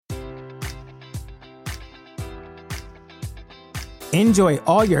Enjoy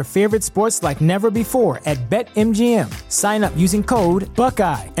all your favorite sports like never before at BetMGM. Sign up using code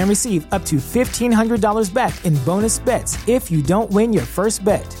Buckeye and receive up to $1,500 back in bonus bets if you don't win your first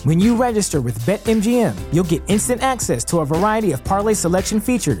bet. When you register with BetMGM, you'll get instant access to a variety of parlay selection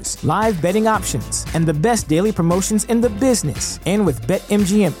features, live betting options, and the best daily promotions in the business. And with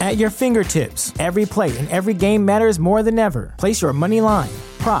BetMGM at your fingertips, every play and every game matters more than ever. Place your money line,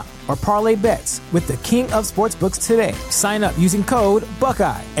 prop, or parlay bets with the king of sportsbooks today. Sign up using code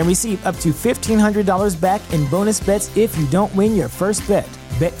Buckeye and receive up to $1,500 back in bonus bets if you don't win your first bet.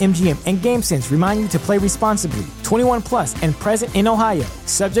 BetMGM and GameSense remind you to play responsibly. 21 plus and present in Ohio,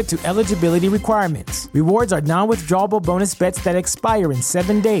 subject to eligibility requirements. Rewards are non-withdrawable bonus bets that expire in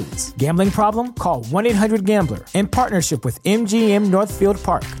 7 days. Gambling problem? Call 1-800-GAMBLER. In partnership with MGM Northfield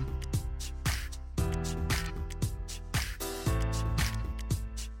Park.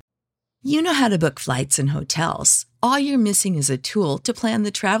 You know how to book flights and hotels. All you're missing is a tool to plan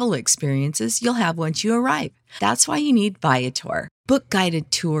the travel experiences you'll have once you arrive. That's why you need Viator. Book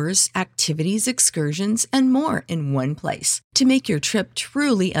guided tours, activities, excursions, and more in one place to make your trip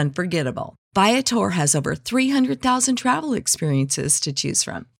truly unforgettable. Viator has over 300,000 travel experiences to choose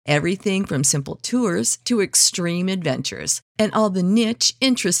from. Everything from simple tours to extreme adventures and all the niche,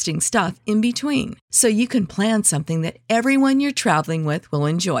 interesting stuff in between. So you can plan something that everyone you're traveling with will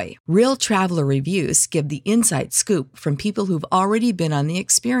enjoy. Real traveler reviews give the inside scoop from people who've already been on the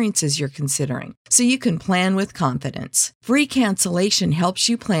experiences you're considering. So you can plan with confidence. Free cancellation helps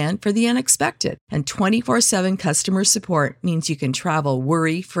you plan for the unexpected. And 24/7 customer support means you can travel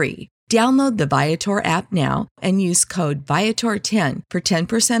worry-free. Download the Viator app now and use code Viator10 for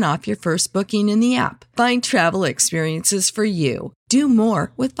 10% off your first booking in the app. Find travel experiences for you. Do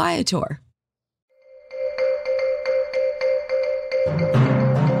more with Viator.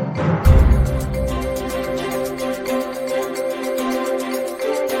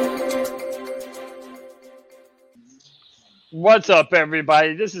 What's up,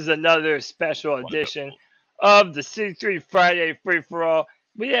 everybody? This is another special edition of the C3 Friday Free-For-All.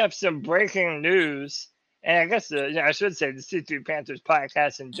 We have some breaking news, and I guess I should say the C3 Panthers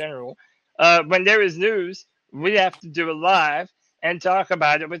podcast in general. When there is news, we have to do it live and talk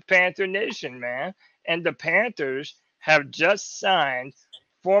about it with Panther Nation, man. And the Panthers have just signed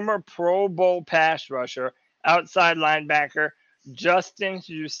former Pro Bowl pass rusher, outside linebacker Justin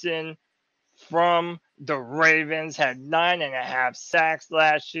Houston from the Ravens. Had 9.5 sacks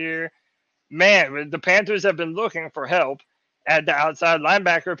last year. Man, the Panthers have been looking for help at the outside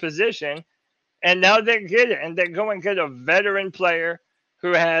linebacker position, and now they get it, and they go and get a veteran player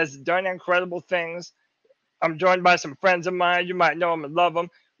who has done incredible things. I'm joined by some friends of mine. You might know them and love them.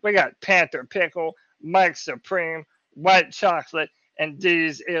 We got Panther Pickle, Mike Supreme, White Chocolate, and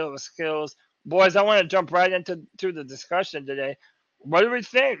D's Ill Skills. Boys, I want to jump right into the discussion today. What do we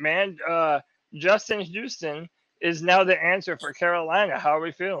think, man? Justin Houston is now the answer for Carolina. How are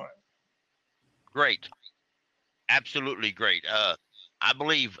we feeling? Great. Absolutely great. I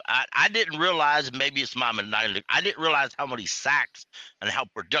believe I didn't realize, maybe it's my minority, I didn't realize how many sacks and how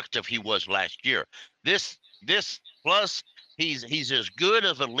productive he was last year. This plus he's as good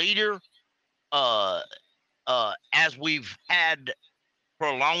of a leader as we've had for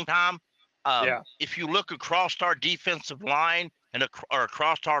a long time. If you look across our defensive line or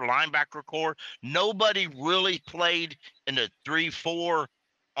across our linebacker core, nobody really played in the 3-4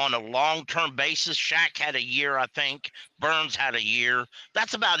 on a long-term basis. Shaq had a year, I think. Burns had a year.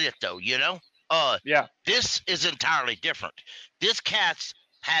 That's about it, though, you know? This is entirely different. This cat's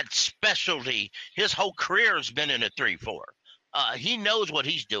had specialty. His whole career has been in a 3-4. He knows what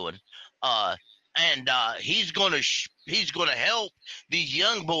he's doing. And he's going to help these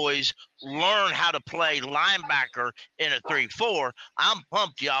young boys learn how to play linebacker in a 3-4. I'm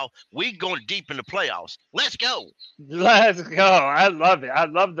pumped, y'all. We going deep in the playoffs. Let's go. Let's go. I love it. I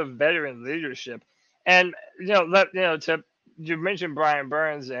love the veteran leadership. And you mentioned Brian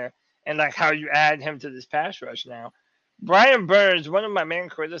Burns there, and like how you add him to this pass rush now. Brian Burns, one of my main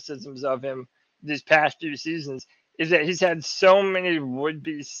criticisms of him these past few seasons is that he's had so many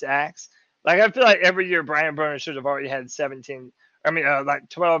would-be sacks. Like, I feel like every year Brian Burns should have already had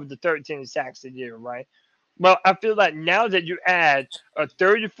 12 to 13 sacks a year, right? Well, I feel like now that you add a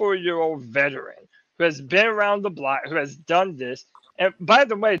 34-year-old veteran who has been around the block, who has done this, and by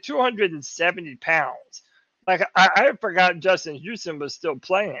the way, 270 pounds. Like, I forgot Justin Houston was still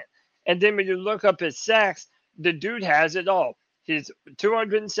playing. And then when you look up his sacks, the dude has it all. He's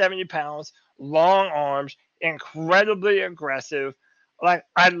 270 pounds, long arms, incredibly aggressive. Like,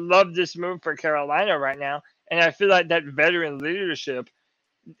 I love this move for Carolina right now, and I feel like that veteran leadership,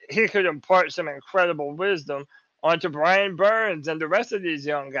 he could impart some incredible wisdom onto Brian Burns and the rest of these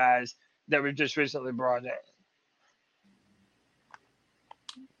young guys that we've just recently brought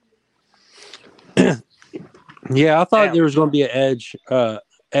in. Yeah, I thought there was going to be an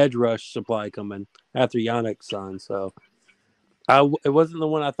edge rush supply coming after Yannick signed. So it wasn't the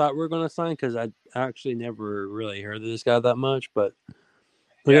one I thought we were going to sign because I actually never really heard of this guy that much. But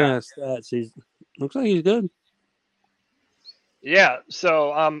looking at his stats, looks like he's good. Yeah,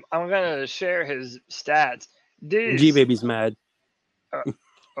 so I'm gonna share his stats. G-Baby's mad.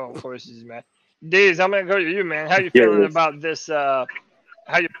 Of course he's mad. Deez, I'm gonna go to you, man. How you feeling about this? How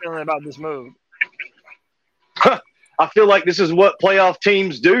you feeling about this move? I feel like this is what playoff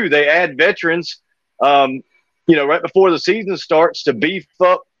teams do. They add veterans, right before the season starts to beef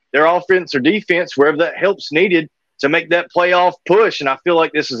up their offense or defense wherever that help's needed to make that playoff push. And I feel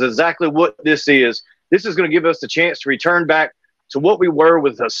like this is exactly what this is. This is going to give us the chance to return back to what we were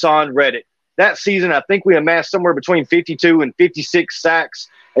with Hassan Reddick. That season, I think we amassed somewhere between 52 and 56 sacks.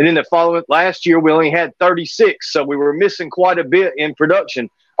 And then the following last year, we only had 36. So we were missing quite a bit in production.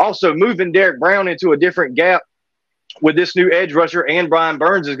 Also, moving Derek Brown into a different gap with this new edge rusher and Brian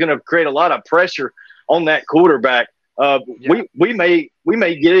Burns is going to create a lot of pressure on that quarterback. We may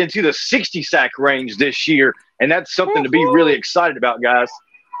get into the 60 sack range this year, and that's something to be really excited about, guys.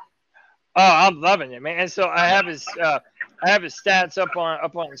 Oh, I'm loving it, man. And so I have his stats up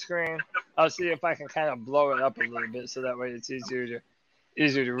on the screen. I'll see if I can kind of blow it up a little bit so that way it's easier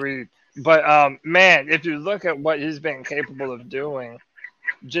to read. But man, if you look at what he's been capable of doing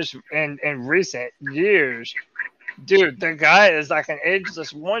just in recent years, dude, the guy is like an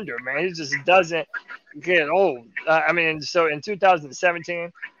ageless wonder, man. He just doesn't get old. So in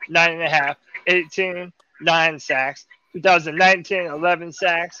 2017, 9.5, 18, 9 sacks. 2019, 11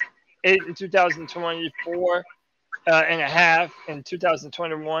 sacks. 8 in 2024, and a half in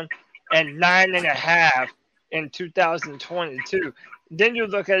 2021, and 9.5 in 2022. Then you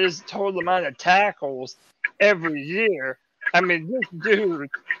look at his total amount of tackles every year. I mean, this dude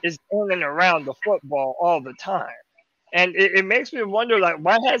is in and around the football all the time. And it makes me wonder, like,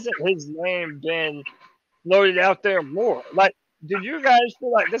 why hasn't his name been loaded out there more? Like, did you guys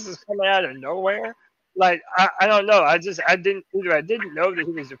feel like this is coming out of nowhere? Like, I don't know. I didn't know that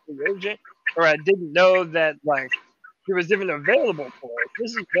he was a free agent, or I didn't know that, like, he was even available for it.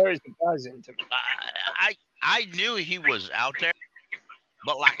 This is very surprising to me. I knew he was out there,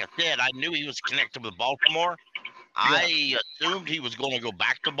 but like I said, I knew he was connected with Baltimore. Yeah. I assumed he was going to go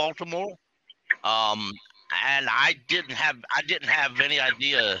back to Baltimore. And I didn't have any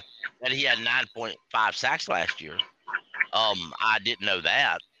idea that he had 9.5 sacks last year. I didn't know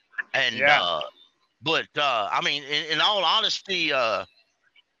that. And but I mean, in all honesty, okay,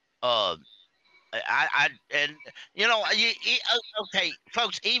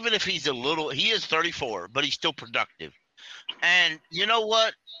 folks, even if he's he is 34, but he's still productive. And you know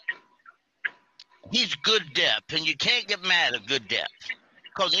what? He's good depth, and you can't get mad at good depth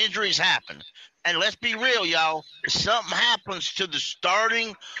because injuries happen. And let's be real, y'all. If something happens to the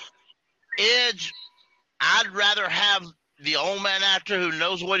starting edge, I'd rather have the old man after who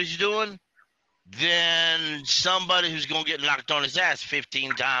knows what he's doing than somebody who's going to get knocked on his ass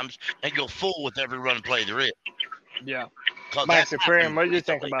 15 times and go full with every run play there is. Yeah. Mike Supreme, what do you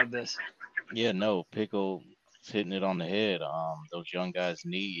think about this? Yeah, no, Pickle hitting it on the head. Those young guys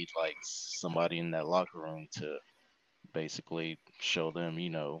need like somebody in that locker room to basically show them,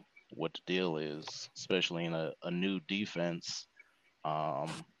 what the deal is, especially in a new defense. I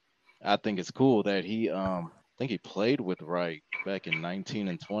think it's cool that he he played with Wright back in 19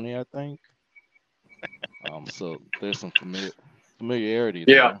 and 20, I think. So there's some familiarity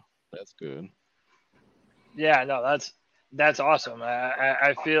there. Yeah. That's good. Yeah, no, that's awesome.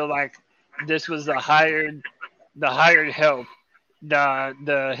 I feel like this was the hired help, the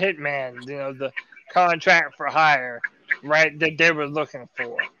hitman, the contract for hire, right, that they were looking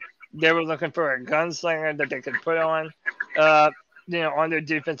for. They were looking for a gunslinger that they could put on their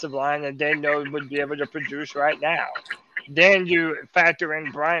defensive line that they know would be able to produce right now. Then you factor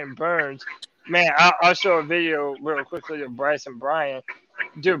in Brian Burns. Man, I'll show a video real quickly of Bryce and Brian.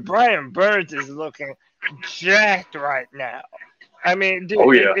 Dude, Brian Burns is looking jacked right now. I mean, dude,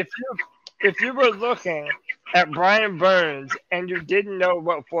 if you were looking at Brian Burns and you didn't know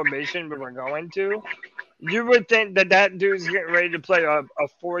what formation we were going to, you would think that dude's getting ready to play a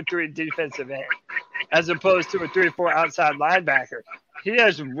 4-3 defensive end as opposed to a 3-4 outside linebacker. He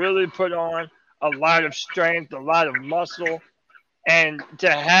has really put on a lot of strength, a lot of muscle, and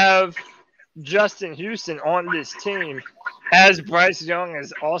to have Justin Houston on this team as Bryce Young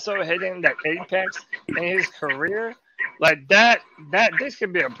is also hitting that apex in his career, like that this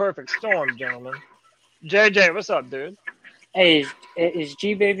could be a perfect storm, gentlemen. JJ, what's up, dude? Hey, is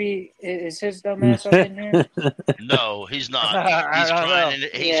G Baby? Is his dumb ass up in here? No, he's not. He's crying.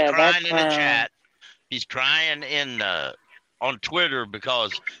 He's crying in the chat. He's crying in on Twitter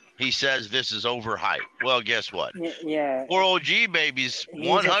because he says this is overhyped. Well, guess what? Yeah. Poor old G Baby's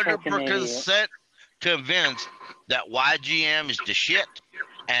 100% convinced that YGM is the shit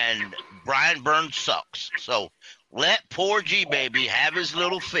and Brian Burns sucks. So let poor G Baby have his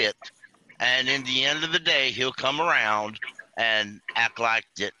little fit, and in the end of the day, he'll come around and act like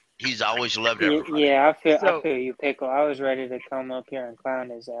that he's always loved everybody. Yeah, I feel you, Pickle. I was ready to come up here and clown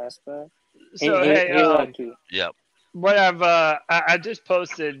his ass, but he lucky. Yep. What I just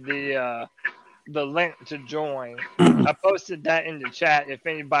posted the link to join. I posted that in the chat if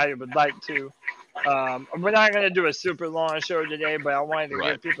anybody would like to. We're not going to do a super long show today, but I wanted to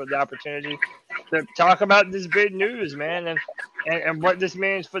give people the opportunity to talk about this big news, man, and what this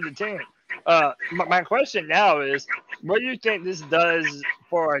means for the team. My question now is, what do you think this does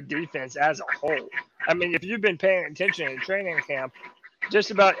for our defense as a whole? I mean, if you've been paying attention in training camp,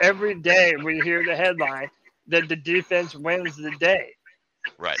 just about every day we hear the headline that the defense wins the day.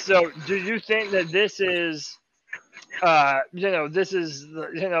 Right. So do you think that this is, this is,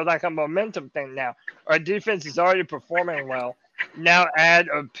 like a momentum thing now? Our defense is already performing well. Now add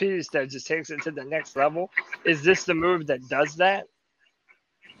a piece that just takes it to the next level. Is this the move that does that?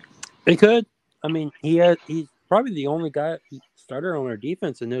 It could. I mean, he's probably the only guy starter on our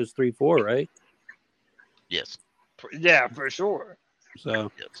defense in those 3-4, right? Yes. Yeah, for sure.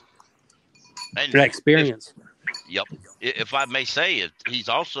 So, yes. And that experience. Yep. If I may say it, he's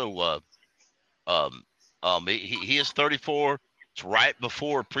also he is 34. It's right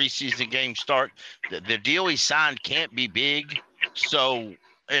before preseason games start. The deal he signed can't be big. So,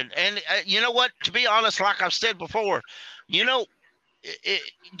 and you know what? To be honest, like I've said before, okay,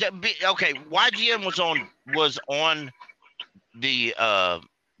 YGM was on the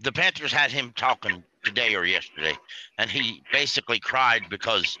Panthers had him talking today or yesterday, and he basically cried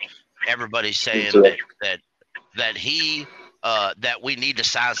because everybody's saying that he that we need to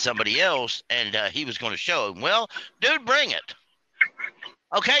sign somebody else, and he was going to show him. Well, dude, bring it.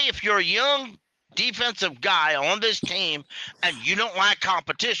 Okay, if you're a young defensive guy on this team and you don't like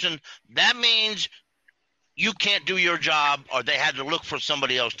competition, that means you can't do your job, or they had to look for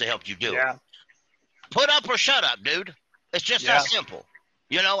somebody else to help you do it. Put up or shut up, dude. It's just that simple.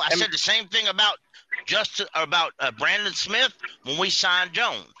 I said the same thing about Brandon Smith when we signed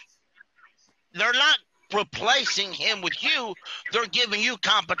Jones. They're not replacing him with you. They're giving you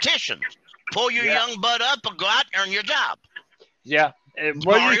competition. Pull your young butt up and go out and earn your job. Yeah.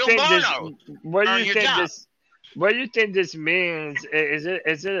 What do you think this means? Is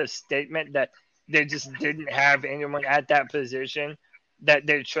it a statement that they just didn't have anyone at that position that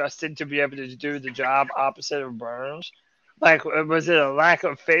they trusted to be able to do the job opposite of Burns? Like, was it a lack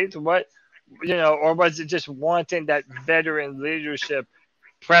of faith? Or was it just wanting that veteran leadership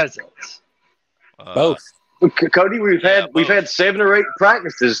presence? Both. Cody, we've had 7 or 8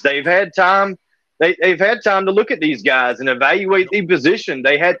 practices. They've had time. They've had time to look at these guys and evaluate the position.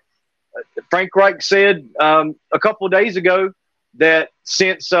 They had Frank Reich said a couple of days ago that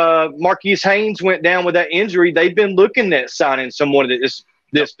since Marquise Haynes went down with that injury, they've been looking at signing someone at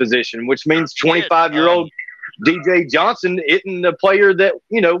this position, which means 25-year-old DJ Johnson isn't the player that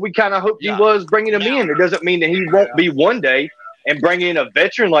we kind of hoped he was bringing him in. It doesn't mean that he won't be one day. And bringing in a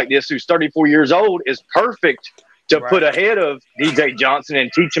veteran like this who's 34 years old is perfect to put ahead of DJ Johnson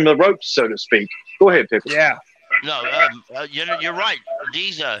and teach him the ropes, so to speak. Go ahead, Pickle. Yeah. No, you're right.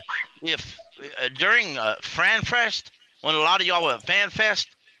 These if during FanFest, when a lot of y'all were at FanFest,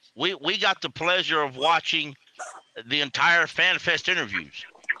 we got the pleasure of watching the entire FanFest interviews,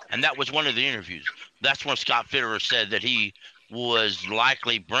 and that was one of the interviews. That's when Scott Fitterer said that he was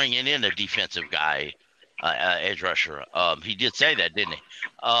likely bringing in a defensive guy, edge rusher. He did say that, didn't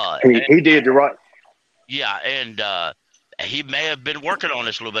he? He did. You're right. Yeah, and he may have been working on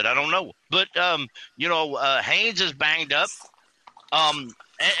this a little bit. I don't know. But, Haynes is banged up. And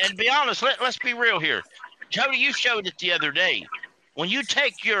to be honest, let's be real here. Jody, you showed it the other day. When you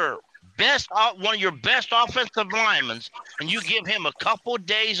take one of your best offensive linemen and you give him a couple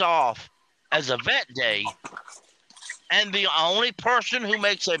days off as a vet day, and the only person who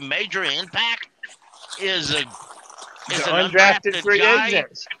makes a major impact is an undrafted free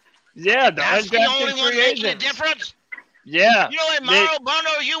agents. Yeah, that's the only one making a difference. Yeah. Mauro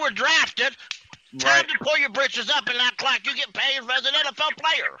Bono, you were drafted. Time to pull your britches up and act like you get paid as an NFL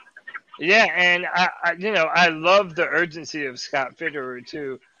player. Yeah, and I love the urgency of Scott Fitterer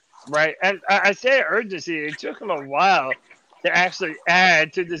too, right? And I say urgency. It took him a while to actually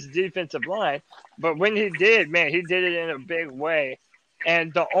add to this defensive line. But when he did, man, he did it in a big way.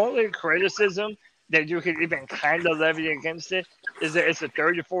 And the only criticism that you could even kind of levy against it is that it's a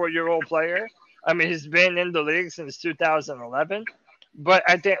 34-year-old player. I mean, he's been in the league since 2011. But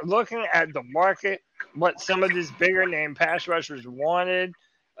I think looking at the market, what some of these bigger name pass rushers wanted,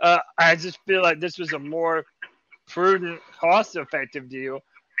 I just feel like this was a more prudent, cost-effective deal,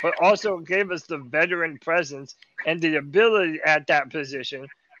 but also gave us the veteran presence and the ability at that position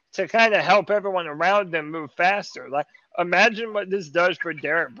to kind of help everyone around them move faster. Like, imagine what this does for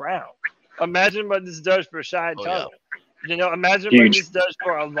Derek Brown. Imagine what this does for Shai Tuttle. Imagine what this does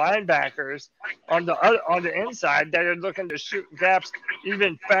for our linebackers on the inside that are looking to shoot gaps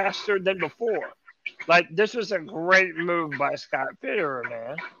even faster than before. Like, this was a great move by Scott Fitterer,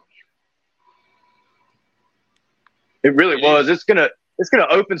 man. It really was. It's gonna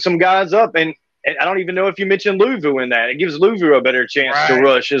open some guys up, and I don't even know if you mentioned Louvu in that. It gives Louvu a better chance to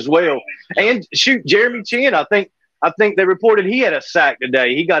rush as well. And shoot, Jeremy Chin, I think they reported he had a sack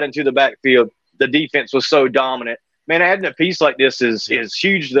today. He got into the backfield. The defense was so dominant. Man, adding a piece like this is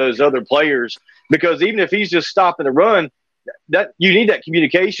huge to those other players, because even if he's just stopping the run, that you need that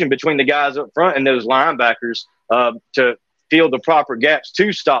communication between the guys up front and those linebackers to fill the proper gaps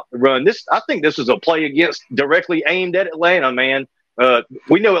to stop the run. I think this was a play against directly aimed at Atlanta, man.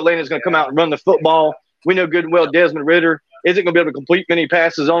 We know Atlanta's going to come out and run the football. We know good and well Desmond Ridder isn't going to be able to complete many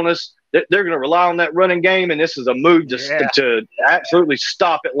passes on us. They're going to rely on that running game, and this is a move to absolutely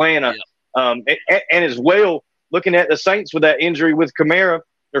stop Atlanta. Yeah. And as well, looking at the Saints with that injury with Kamara,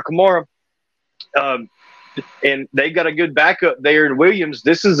 and they got a good backup there in Williams.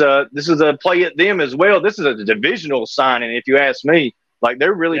 This is a play at them as well. This is a divisional signing, if you ask me. Like,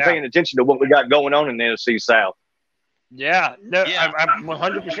 they're really paying attention to what we got going on in the NFC South. Yeah, no, yeah. I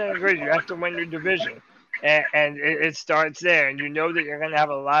 100% agree. You have to win your division, and it starts there. And you know that you're going to have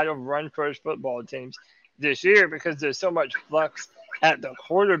a lot of run-first football teams this year because there's so much flux at the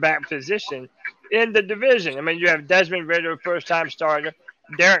quarterback position in the division. I mean, you have Desmond Ridder, first-time starter.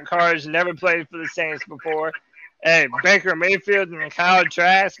 Derek Carr has never played for the Saints before. Hey, Baker Mayfield and Kyle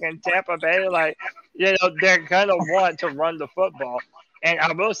Trask and Tampa Bay, they're going to want to run the football. And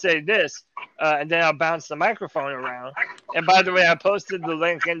I will say this, and then I'll bounce the microphone around. And by the way, I posted the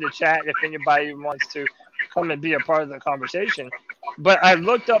link in the chat if anybody wants to come and be a part of the conversation. But I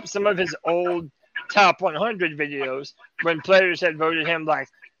looked up some of his old top 100 videos when players had voted him like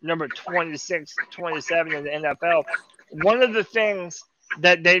number 26, 27 in the NFL. One of the things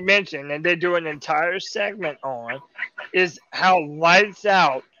that they mention, and they do an entire segment on, is how lights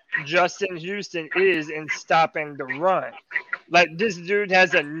out Justin Houston is in stopping the run. Like, this dude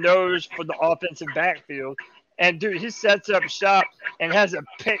has a nose for the offensive backfield, and dude, he sets up shop and has a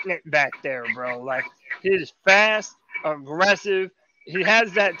picnic back there, bro. Like, he is fast, aggressive. He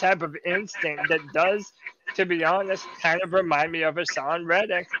has that type of instinct that does, to be honest, kind of remind me of Hassan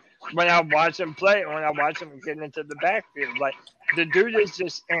Reddick when I watch him play, when I watch him get into the backfield. Like, the dude is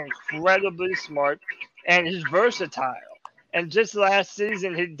just incredibly smart, and he's versatile. And just last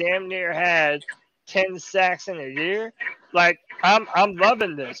season, he damn near had 10 sacks in a year. Like, I'm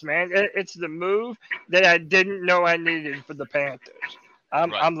loving this, man. It's the move that I didn't know I needed for the Panthers.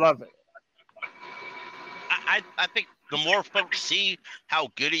 I'm loving it. I think the more folks see how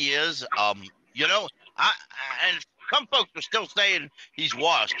good he is, and some folks are still saying he's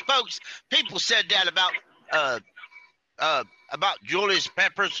washed. Folks, people said that about Julius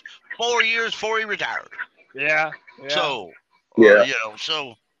Peppers 4 years before he retired. Yeah. So,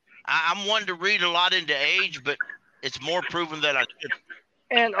 so I'm one to read a lot into age, but it's more proven that I should.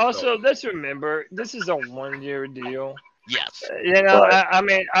 And also, let's remember, this is a 1-year deal. Yes. We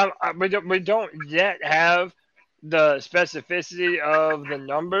don't yet have the specificity of the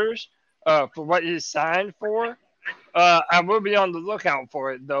numbers for what he's signed for. I will be on the lookout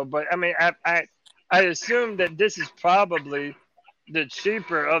for it, though. But, I mean, I assume that this is probably the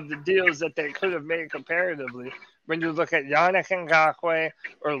cheaper of the deals that they could have made comparatively. When you look at Yannick Ngakoue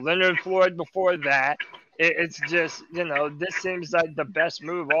or Leonard Floyd before that, it's just, this seems like the best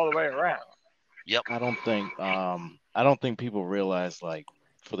move all the way around. Yep. I don't think people realize, like,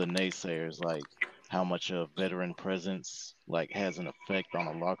 for the naysayers, like, how much a veteran presence, like, has an effect on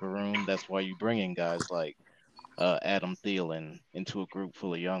a locker room. That's why you bring in guys like Adam Thielen into a group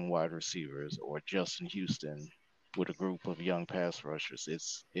full of young wide receivers, or Justin Houston with a group of young pass rushers.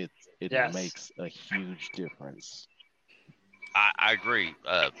 It makes a huge difference. I agree.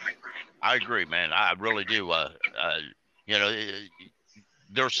 I agree, man. I really do.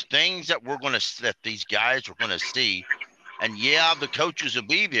 There's things that that these guys are going to see, and the coaches will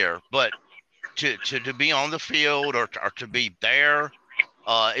be there, but to be on the field or to be there.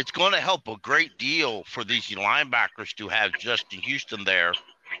 It's going to help a great deal for these linebackers to have Justin Houston there,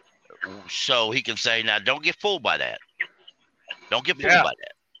 so he can say, "Now, don't get fooled by that. Don't get fooled by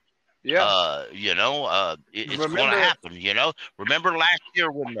that." Yeah. It's going to happen. Remember last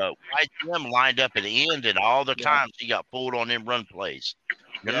year when YGM lined up at the end, and all the times he got pulled on them run plays.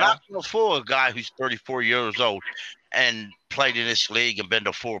 You're not going to fool a guy who's 34 years old and played in this league and been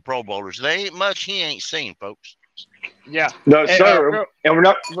to 4 Pro Bowlers. There ain't much he ain't seen, folks. Yeah. No, sir. And we're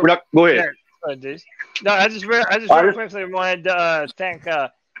not. Go ahead. No, I just real quickly wanted to thank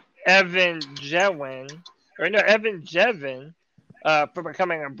Evan Jevin for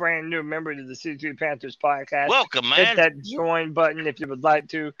becoming a brand new member to the C3 Panthers podcast. Welcome, man. Hit that join button if you would like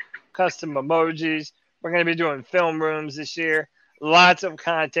to. Custom emojis. We're going to be doing film rooms this year. Lots of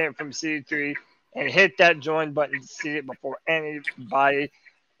content from C3. And hit that join button to see it before anybody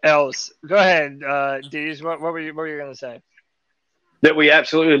else. Go ahead, Deez. What were you going to say? That we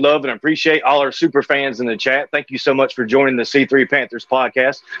absolutely love and appreciate all our super fans in the chat. Thank you so much for joining the C3 Panthers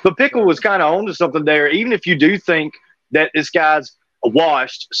podcast. But Pickle was kind of on to something there. Even if you do think that this guy's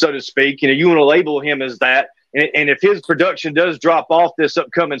washed, so to speak, you want to label him as that. And if his production does drop off this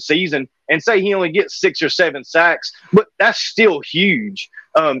upcoming season, and say he only gets 6 or 7 sacks, but that's still huge.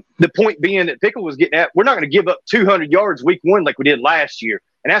 The point being that Pickle was getting at, we're not going to give up 200 yards week 1 like we did last year.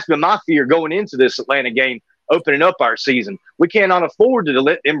 And that's been my fear going into this Atlanta game, opening up our season. We cannot afford to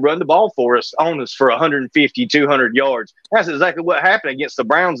let them run the ball for us for 150, 200 yards. That's exactly what happened against the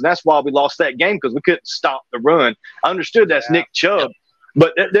Browns, and that's why we lost that game, because we couldn't stop the run. I understood that's Nick Chubb,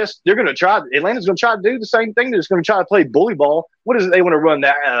 but they're going to try. Atlanta's going to try to do the same thing. They're just going to try to play bully ball. What is it they want to run?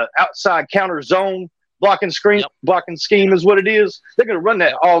 That outside counter zone blocking scheme is what it is. They're going to run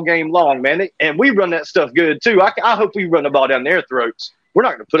that all game long, man. And we run that stuff good too. I hope we run the ball down their throats. We're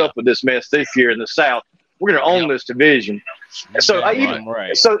not going to put up with this mess this year in the South. We're going to own this division. So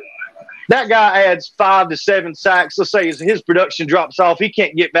so that guy adds 5 to 7 sacks. Let's say his production drops off. He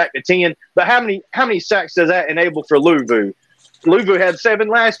can't get back to 10. But how many sacks does that enable for Luvu? Luvu had 7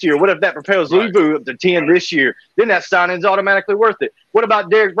 last year. What if that propels Luvu up to 10 this year? Then that signing's automatically worth it. What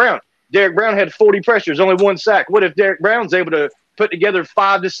about Derek Brown? Derek Brown had 40 pressures, only 1 sack. What if Derek Brown's able to put together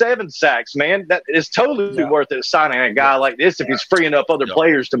 5 to 7 sacks, man? That is totally worth it, signing a guy like this if he's freeing up other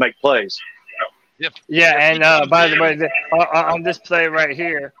players to make plays. Yeah, and by the way, on this play right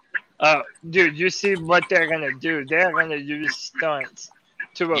here, dude, you see what they're going to do. They're going to use stunts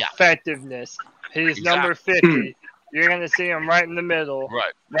to effectiveness. He's number 50. You're going to see him right in the middle,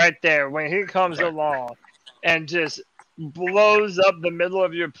 right there. When he comes along and just blows up the middle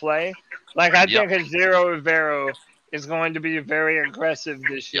of your play, like I think Zero Vero is going to be very aggressive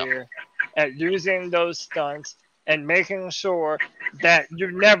this year at using those stunts and making sure that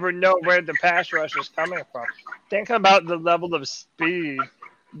you never know where the pass rush is coming from. Think about the level of speed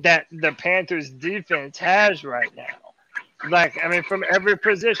that the Panthers defense has right now. Like, I mean, from every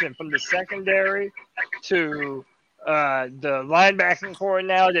position, from the secondary to the linebacking core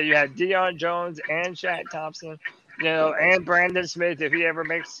now, that you have Deion Jones and Shaq Thompson, and Brandon Smith if he ever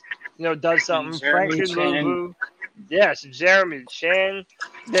makes, does something. Frankie Luvu. Yes, Jeremy Chin.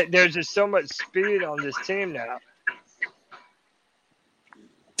 There's just so much speed on this team now.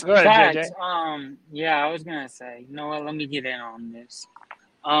 Go ahead, JJ. I was gonna say, you know what? Let me get in on this.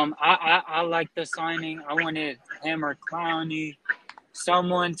 I like the signing. I wanted him or Clowney,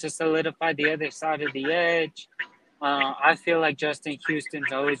 someone to solidify the other side of the edge. I feel like Justin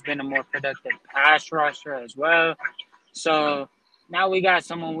Houston's always been a more productive pass rusher as well. So now we got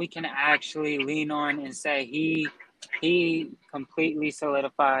someone we can actually lean on and say he completely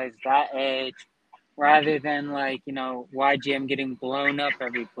solidifies that edge, rather than YGM getting blown up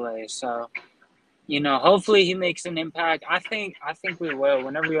every play. So, hopefully he makes an impact. I think we will.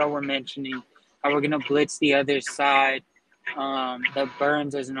 Whenever y'all were mentioning how we're gonna blitz the other side, that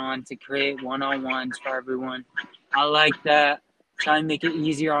Burns isn't on to create one-on-ones for everyone. I like that. Try and make it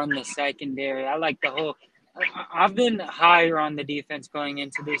easier on the secondary. I like the whole. I've been higher on the defense going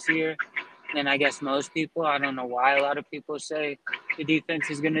into this year than I guess most people. I don't know why a lot of people say the defense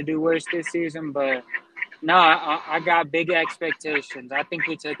is going to do worse this season, but no, I got big expectations. I think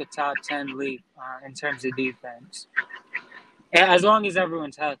we took a top 10 leap in terms of defense, as long as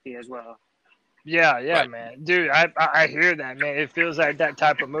everyone's healthy as well. Yeah, man. Dude, I hear that, man. It feels like that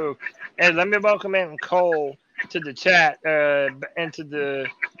type of move. And let me welcome in Cole to the chat and to the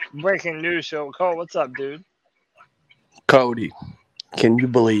breaking news show. Cole, what's up, dude? Cody, can you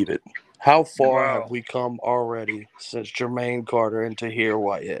believe it? How far have we come already since Jermaine Carter and Tahir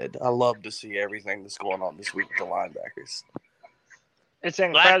Whitehead? I love to see everything that's going on this week with the linebackers. It's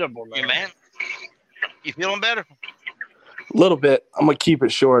incredible, man. You feeling better? A little bit. I'm gonna keep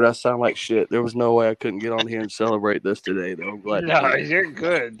it short. I sound like shit. There was no way I couldn't get on here and celebrate this today, though. I'm glad. No, you're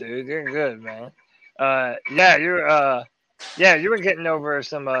good, dude. You're good, man. You were getting over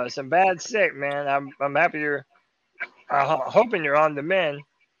some bad sick, man. I'm happy you're hoping you're on the mend.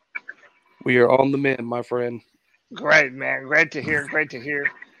 We are on the mend, my friend. Great, man. Great to hear. Great to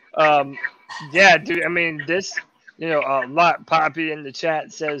hear. Yeah, dude. I mean, this, a lot. Poppy in the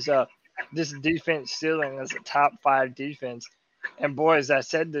chat says this defense ceiling is a top 5 defense. And boys, I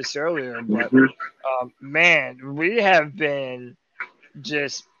said this earlier, but man, we have been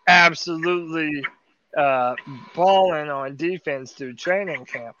just absolutely balling on defense through training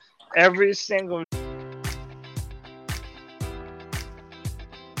camp. Every single.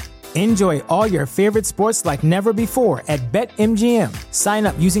 Enjoy all your favorite sports like never before at BetMGM. Sign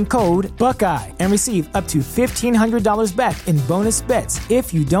up using code Buckeye and receive up to $1,500 back in bonus bets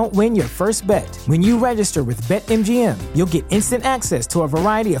if you don't win your first bet. When you register with BetMGM, you'll get instant access to a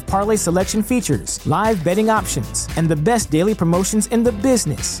variety of parlay selection features, live betting options, and the best daily promotions in the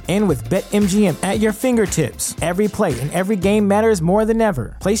business. And with BetMGM at your fingertips, every play and every game matters more than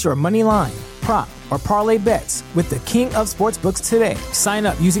ever. Place your money line, prop, or parlay bets with the king of sportsbooks today. Sign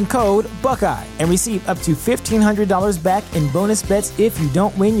up using code Buckeye and receive up to $1,500 back in bonus bets if you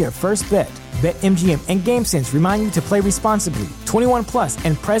don't win your first bet. BetMGM and GameSense remind you to play responsibly. 21 plus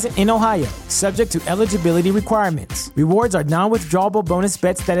and present in Ohio, subject to eligibility requirements. Rewards are non-withdrawable bonus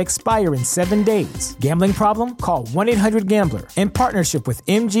bets that expire in 7 days. Gambling problem? Call 1-800-GAMBLER in partnership with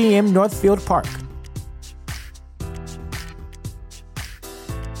MGM Northfield Park.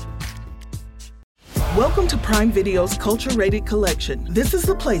 Welcome to Prime Video's Culture-Rated Collection. This is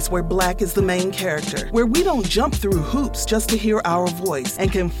the place where Black is the main character, where we don't jump through hoops just to hear our voice,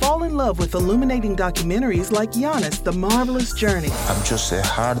 and can fall in love with illuminating documentaries like Giannis, The Marvelous Journey. I'm just a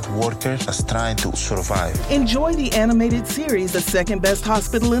hard worker that's trying to survive. Enjoy the animated series, The Second Best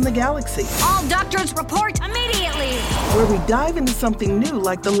Hospital in the Galaxy. All doctors report immediately! Where we dive into something new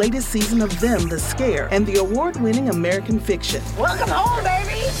like the latest season of Them, The Scare, and the award-winning American Fiction. Welcome home,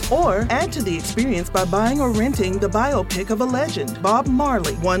 baby! Or add to the experience by buying or renting the biopic of a legend, Bob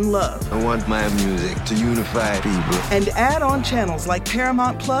Marley, One Love. I want my music to unify people. And add on channels like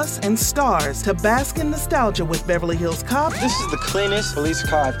Paramount Plus and Stars to bask in nostalgia with Beverly Hills Cop. This is the cleanest police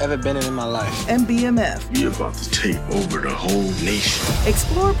car I've ever been in my life. And BMF. You're about to take over the whole nation.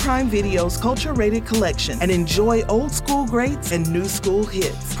 Explore Prime Video's Culture-Rated Collection and enjoy old school greats and new school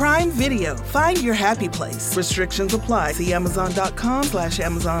hits. Prime Video. Find your happy place. Restrictions apply. See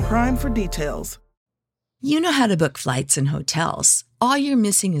Amazon.com/Amazon Prime for details. You know how to book flights and hotels. All you're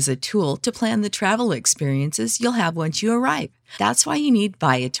missing is a tool to plan the travel experiences you'll have once you arrive. That's why you need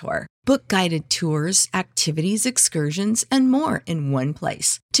Viator. Book guided tours, activities, excursions, and more in one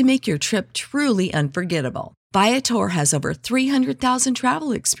place to make your trip truly unforgettable. Viator has over 300,000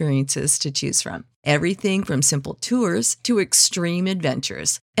 travel experiences to choose from. Everything from simple tours to extreme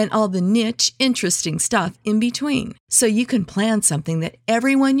adventures and all the niche, interesting stuff in between. So you can plan something that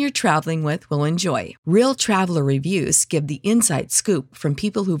everyone you're traveling with will enjoy. Real traveler reviews give the inside scoop from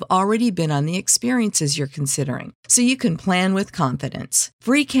people who've already been on the experiences you're considering. So you can plan with confidence.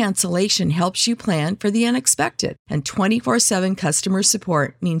 Free cancellation helps you plan for the unexpected. And 24/7 customer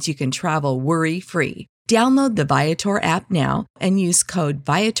support means you can travel worry-free. Download the Viator app now and use code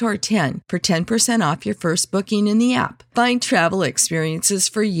Viator10 for 10% off your first booking in the app. Find travel experiences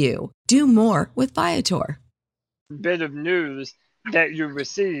for you. Do more with Viator. Bit of news that you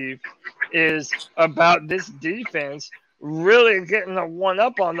receive is about this defense really getting a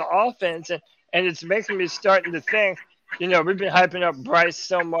one-up on the offense, and it's making me starting to think, we've been hyping up Bryce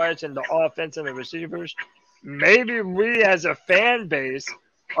so much and the offense and the receivers. Maybe we as a fan base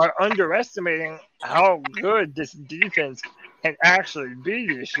are underestimating how good this defense can actually be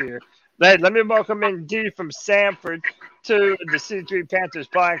this year. Let me welcome in D from Sanford to the C3 Panthers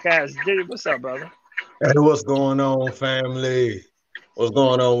podcast. D, what's up, brother? Hey, what's going on, family? What's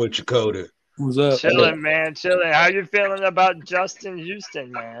going on with you, Cody? What's up? Chilling, man, chilling. How you feeling about Justin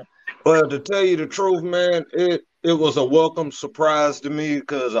Houston, man? Well, to tell you the truth, man, it was a welcome surprise to me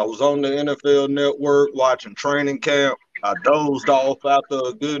because I was on the NFL Network watching training camp. I dozed off after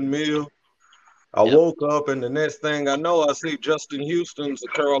a good meal. I woke up, and the next thing I know, I see Justin Houston's a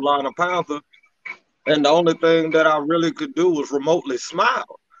Carolina Panther, and the only thing that I really could do was remotely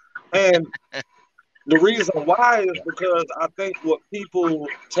smile. And the reason why is because I think what people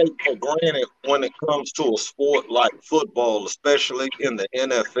take for granted when it comes to a sport like football, especially in the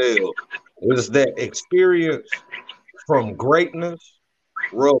NFL, is that experience from greatness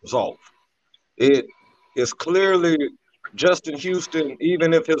rubs off. It is clearly Justin Houston,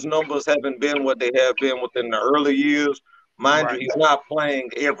 even if his numbers haven't been what they have been within the early years, mind you, he's not playing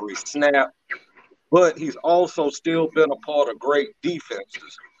every snap, but he's also still been a part of great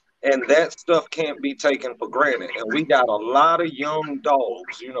defenses. And that stuff can't be taken for granted. And we got a lot of young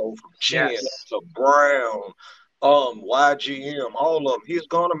dogs, from Chin to Brown, YGM, all of them. He's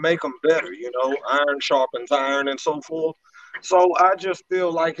going to make them better, iron sharpens iron and so forth. So I just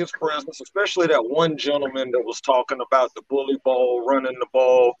feel like his presence, especially that one gentleman that was talking about the bully ball, running the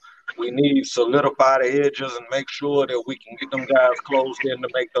ball, we need solidify the edges and make sure that we can get them guys closed in to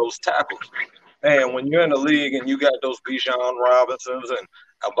make those tackles. And when you're in the league and you got those Bijan Robinsons and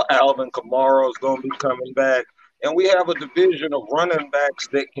Alvin Kamara is going to be coming back, and we have a division of running backs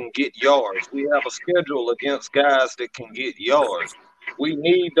that can get yards. We have a schedule against guys that can get yards. We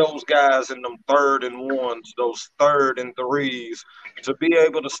need those guys in them 3rd and 1s, those 3rd and 3s to be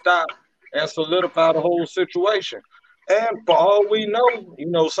able to stop and solidify the whole situation. And for all we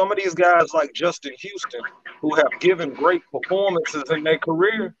know, some of these guys like Justin Houston, who have given great performances in their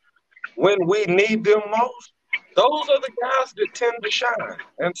career, when we need them most, those are the guys that tend to shine.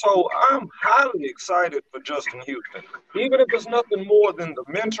 And so I'm highly excited for Justin Houston, even if it's nothing more than the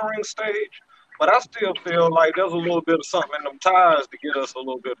mentoring stage. But I still feel like there's a little bit of something in them tires to get us a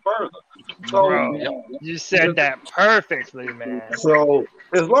little bit further. So, bro, you said that perfectly, man. So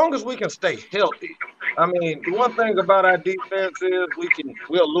as long as we can stay healthy, I mean, the one thing about our defense is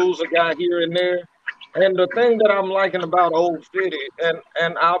we'll lose a guy here and there. And the thing that I'm liking about Old Fitty,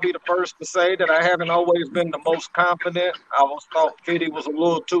 and I'll be the first to say that I haven't always been the most confident. I always thought Fitty was a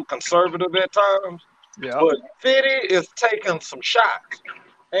little too conservative at times. Yeah. But Fitty is taking some shots.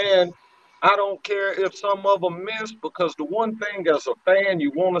 And I don't care if some of them miss, because the one thing as a fan,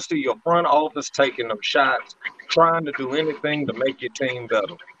 you want to see your front office taking them shots, trying to do anything to make your team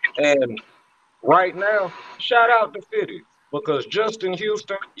better. And right now, shout out to Fitty, because Justin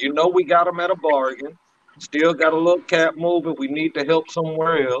Houston, we got him at a bargain. Still got a little cap moving. We need to help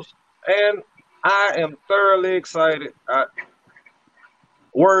somewhere else. And I am thoroughly excited.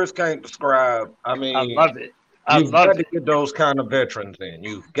 Words can't describe. I mean, I love it. You've got to get those kind of veterans in.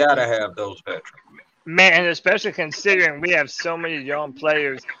 You've got to have those veterans. Man, and especially considering we have so many young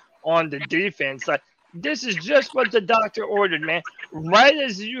players on the defense. Like, this is just what the doctor ordered, man. Right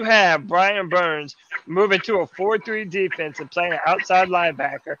as you have Brian Burns moving to a 4-3 defense and playing an outside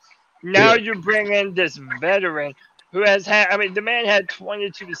linebacker, now you bring in this veteran who has had, I mean, the man had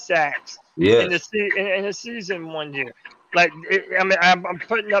 22 sacks in the season 1 year. Like, I'm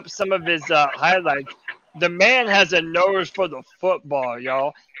putting up some of his highlights. The man has a nose for the football,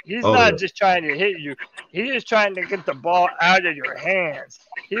 y'all. He's not just trying to hit you. He is trying to get the ball out of your hands.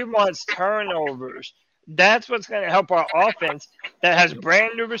 He wants turnovers. That's what's going to help our offense that has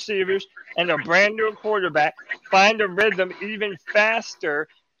brand new receivers and a brand new quarterback find a rhythm even faster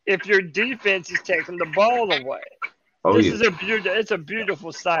if your defense is taking the ball away. It's a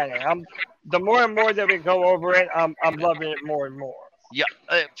beautiful signing. The more and more that we go over it, I'm loving it more and more. Yeah,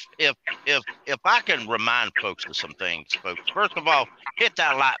 if I can remind folks of some things, folks. First of all, hit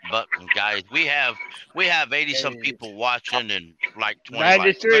that like button, guys. We have 80 some people watching and like 20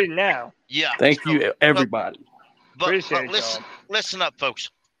 93 likes. now. Yeah. Thank you, everybody. But listen up, folks.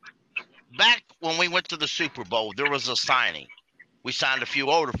 Back when we went to the Super Bowl, there was a signing. We signed a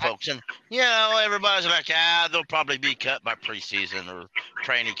few older folks, and everybody's like, they'll probably be cut by preseason or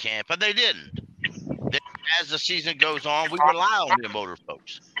training camp, but they didn't. As the season goes on, we rely on them older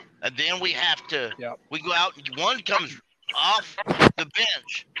folks. And then we have to, we go out, one comes off the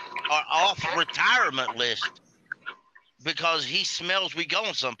bench or off retirement list because he smells we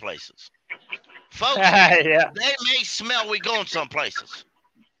going some places. Folks, they may smell we going some places.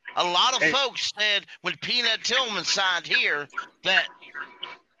 A lot of folks said when Peanut Tillman signed here that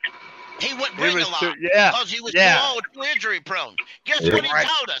he wouldn't bring a lot because he was too old, too injury prone. Guess what he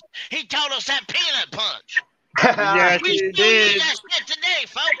told us? He told us that peanut punch. Yes, we he still did. need that shit today,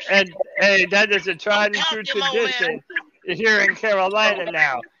 folks. And hey, that is a tried and true tradition here in Carolina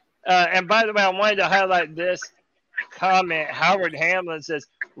now. And by the way, I wanted to highlight this comment. Howard Hamlin says,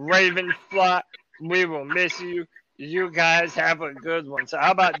 "Raven flock, we will miss you. You guys have a good one." So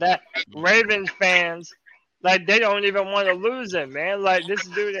how about that? Ravens fans, like, they don't even want to lose him, man. Like, this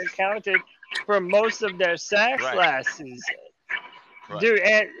dude accounted for most of their sacks last season.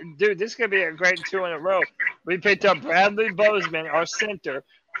 Right. Dude, this could be a great 2 in a row. We picked up Bradley Bozeman, our center,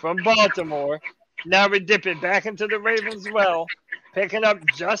 from Baltimore. Now we dip it back into the Ravens well, picking up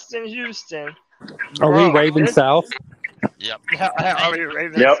Justin Houston. Are we Ravens South? Yep. Are we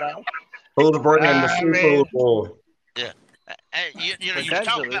Ravens South? Who's bringing the Super Bowl? Yeah. You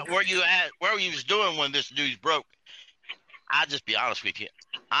talk about where you was doing when this news broke. I'll just be honest with you.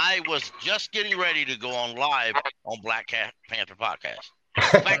 I was just getting ready to go on live on Black Cat Panther podcast.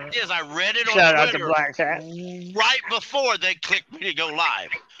 The fact is, I read it on Shout out to Twitter Black Cat. right before they clicked me to go live.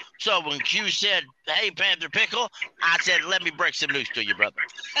 So when Q said, "Hey, Panther Pickle," I said, "Let me break some news to you, brother."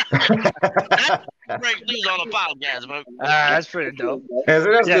 That's break news on a podcast, bro. That's pretty dope. That's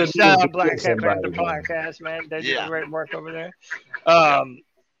Yeah, good shout news out to Black get Cat Panther somebody, man. podcast, man. They do Yeah. great work over there.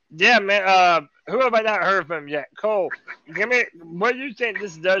 Yeah, man. Who have I not heard from yet? Cole, give me what do you think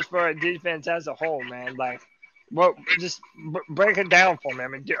this does for our defense as a whole, man? Like, what? Just break it down for me. I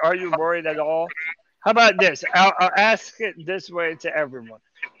mean, are you worried at all? How about this? I'll ask it this way to everyone: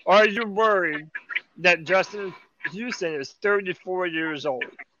 are you worried that Justin Houston is 34 years old?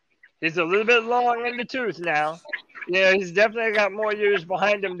 He's a little bit long in the tooth now. Yeah, he's definitely got more years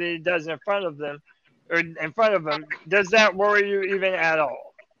behind him than he does in front of them, or in front of him. Does that worry you even at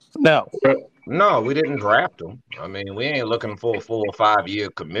all? No. No, we didn't draft him. I mean, we ain't looking for a 4 or 5 year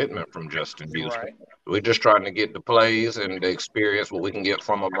commitment from Justin Houston. Right. We're just trying to get the plays and the experience what we can get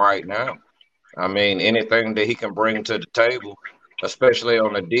from him right now. I mean, anything that he can bring to the table, especially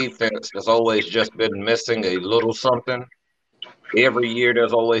on the defense, that's always just been missing a little something. Every year,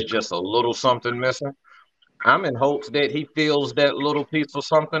 there's always just a little something missing. I'm in hopes that he feels that little piece of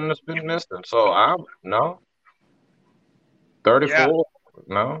something that's been missing. So no, 34,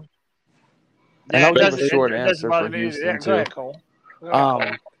 no. And I'll give a short it doesn't answer bother for me. Houston Yeah, go too. ahead, Cole. Go ahead,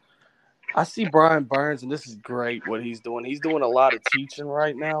 Cole. I see Brian Burns, and this is great what he's doing. He's doing a lot of teaching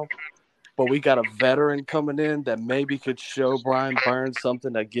right now, but we got a veteran coming in that maybe could show Brian Burns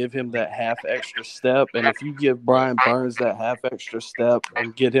something to give him that half extra step. And if you give Brian Burns that half extra step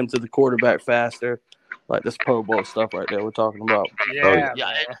and get him to the quarterback faster, like this Pro Bowl stuff right there we're talking about. Yeah.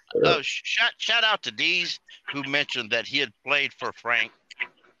 Shout out to Dees, who mentioned that he had played for Frank.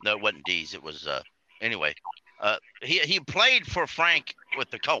 No, it wasn't Dees. It was anyway. He played for Frank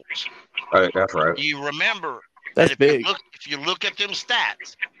with the Colts. That's right. You remember That's that big. if you look at them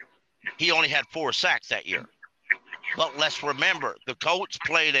stats, he only had 4 sacks that year. But let's remember, the Colts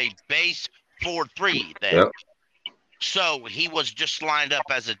played a base 4-3 then. Yep. So he was just lined up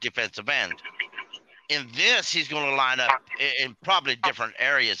as a defensive end. In this, he's going to line up in probably different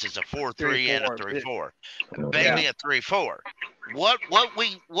areas as a 4-3 and a 3-4, mainly a 3-4. What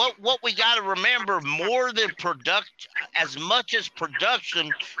we got to remember, more than as much as production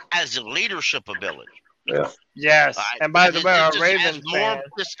as leadership ability. Yeah. Yes. Right? And by the way, our Just Ravens fan.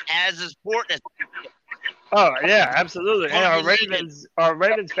 just as important. Oh yeah, absolutely. And our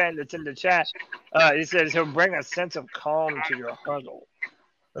Ravens fan that's in the chat, he says he'll bring a sense of calm to your huddle.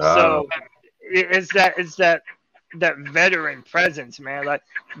 So it's that veteran presence, man. Like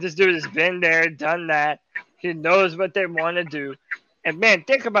this dude has been there, done that. He knows what they want to do. And man,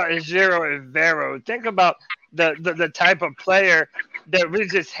 think about Ejiro Evero. Think about the type of player that we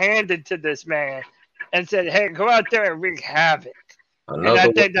just handed to this man and said, "Hey, go out there and wreak havoc." And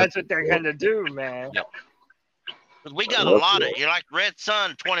I think that's what they're gonna do, man. Yep. We got a lot of you like Red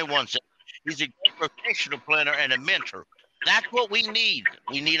Sun 21 said. He's a great rotational player and a mentor. That's what we need.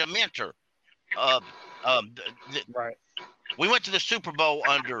 We need a mentor. Right. We went to the Super Bowl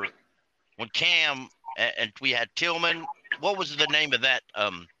when Cam and we had Tillman. What was the name of that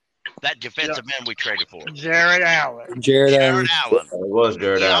defensive end we traded for? Jared Allen. Jared Allen. It was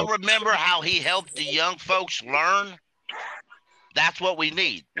Jared Allen. Y'all remember how he helped the young folks learn? That's what we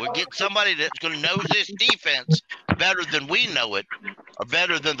need. We get somebody that's going to know this defense better than we know it, or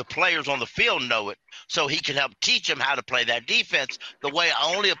better than the players on the field know it, so he can help teach them how to play that defense the way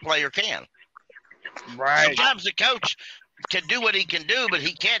only a player can. Right. Sometimes the coach can do what he can do, but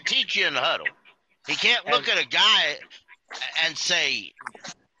he can't teach you in the huddle. He can't look at a guy and say,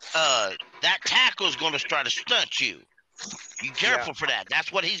 that tackle's going to try to stunt you. Be careful for that.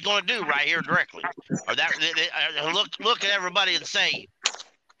 That's what he's going to do right here directly. Or that look at everybody and say,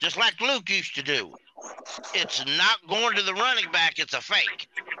 just like Luke used to do, it's not going to the running back, it's a fake.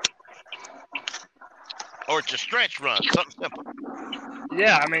 Or it's a stretch run, something simple.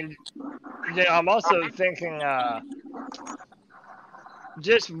 Yeah, I mean, I'm also thinking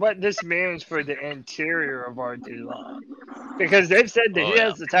just what this means for the interior of our D-line. Because they've said that he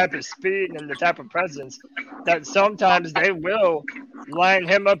has the type of speed and the type of presence that sometimes they will line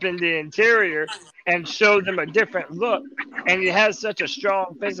him up in the interior and show them a different look. And he has such a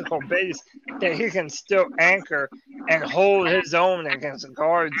strong physical base that he can still anchor and hold his own against the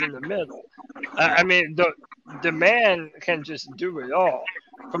guards in the middle. I mean, the man can just do it all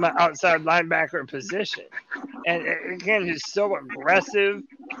from an outside linebacker position. And again, he's so aggressive.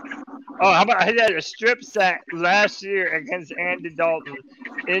 Oh, how about he had a strip sack last year against Andy Dalton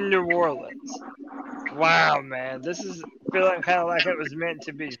in New Orleans? Wow, man, this is feeling kind of like it was meant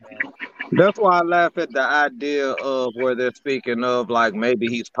to be, man. That's why I laugh at the idea of where they're speaking of like maybe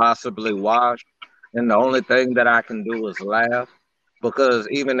he's possibly washed, and the only thing that I can do is laugh because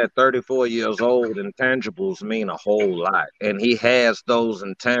even at 34 years old, intangibles mean a whole lot, and he has those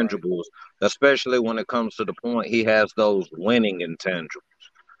intangibles, especially when it comes to the point he has those winning intangibles.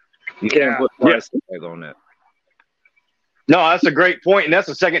 You can't put price tag on that. No, that's a great point, and that's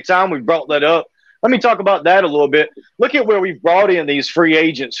the second time we've brought that up. Let me talk about that a little bit. Look at where we've brought in these free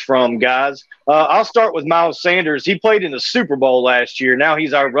agents from, guys. I'll start with Miles Sanders. He played in the Super Bowl last year. Now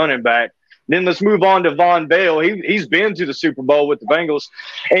he's our running back. Then let's move on to Von Bell. He's been to the Super Bowl with the Bengals,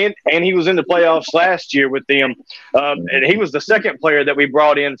 and he was in the playoffs last year with them. And he was the second player that we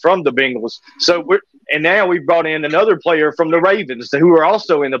brought in from the Bengals. And now we've brought in another player from the Ravens who were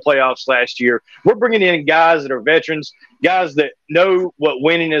also in the playoffs last year. We're bringing in guys that are veterans, guys that know what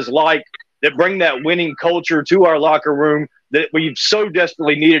winning is like, that bring that winning culture to our locker room that we've so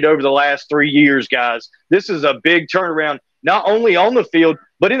desperately needed over the last 3 years, guys. This is a big turnaround, not only on the field,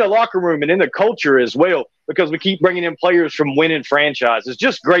 but in the locker room and in the culture as well, because we keep bringing in players from winning franchises.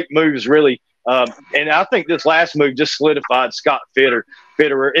 Just great moves, really. And I think this last move just solidified Scott Fitterer,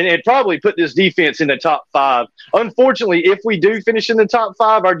 and it probably put this defense in the top 5. Unfortunately, if we do finish in the top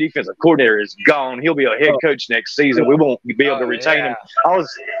 5, our defensive coordinator is gone. He'll be a head coach next season. We won't be able to retain him.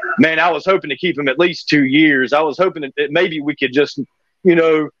 I was hoping to keep him at least 2 years. I was hoping that maybe we could just,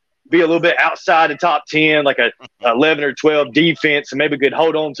 be a little bit outside the top 10, like a 11 or 12 defense, and maybe could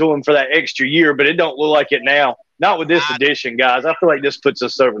hold on to him for that extra year, but it don't look like it now. Not with this addition, guys. I feel like this puts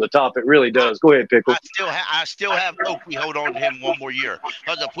us over the top. It really does. Go ahead, Pickle. I still have hope we hold on to him one more year.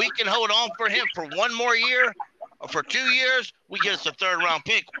 Because if we can hold on for him for one more year or for 2 years, we get us a third-round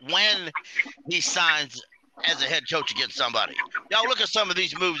pick when he signs as a head coach against somebody. Y'all look at some of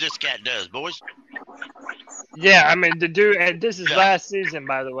these moves this cat does, boys. Yeah, I mean, the dude, and this is last season,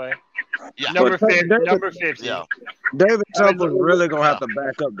 by the way. Yeah. Number 50. Yeah. David Tupper's really going to have to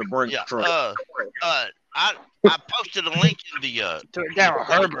back up the Brinks truck. I posted a link in the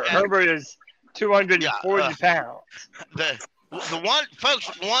Herbert. Herbert is 240 pounds. The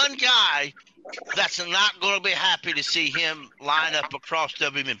one guy that's not going to be happy to see him line up across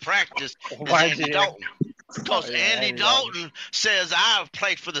of him in practice is Andy Dalton. Because Andy Dalton says, I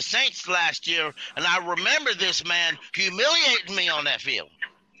played for the Saints last year, and I remember this man humiliating me on that field.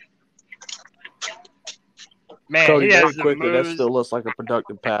 Man, Cody, very quickly, that still looks like a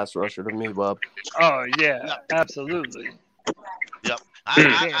productive pass rusher to me, Bob. Oh, yeah, absolutely. Yep.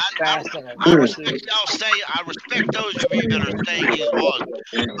 I respect y'all say. I respect those of you that are saying he's was,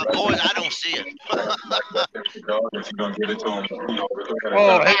 but boys, I don't see it.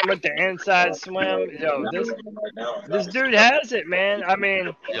 Oh, hit him with the inside swim. Yo, this dude has it, man. I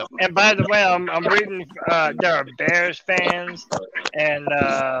mean, and by the way, I'm reading. There are Bears fans and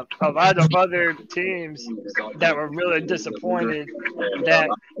a lot of other teams that were really disappointed that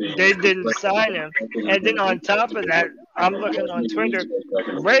they didn't sign him. And then on top of that, I'm looking on Twitter.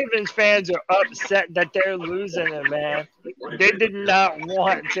 Ravens fans are upset that they're losing him, man. They did not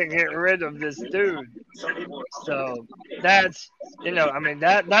want to get rid of this dude. So that's,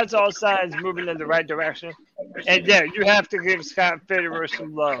 that's all signs moving in the right direction. And yeah, you have to give Scott Fitterer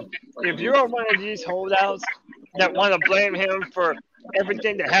some love. If you're one of these holdouts that want to blame him for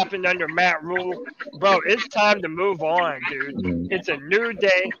everything that happened under Matt Rule, bro, it's time to move on, dude. It's a new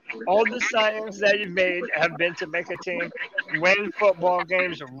day. All the signings that you've made have been to make a team win football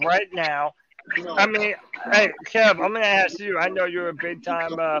games right now. I mean, hey, Kev, I'm going to ask you. I know you're a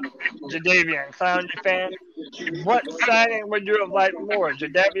big-time Jadeveon Clowney fan. What signing would you have liked more,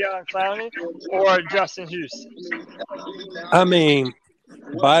 Jadeveon Clowney or Justin Houston? I mean,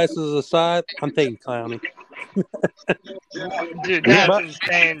 biases aside, I'm taking Clowney. Dude, that's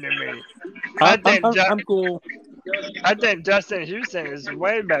insane to me. I'm cool. I think Justin Houston is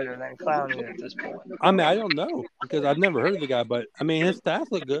way better than Clowney at this point. I mean, I don't know because I've never heard of the guy, but I mean, his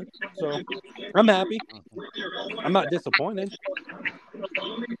stats look good, so I'm happy. I'm not disappointed.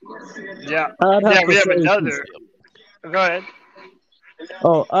 Yeah, we have another. Go ahead.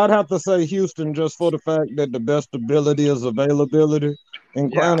 Oh, I'd have to say Houston just for the fact that the best ability is availability,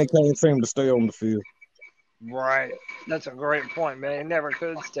 and Clowney can't seem to stay on the field. Right. That's a great point, man. He never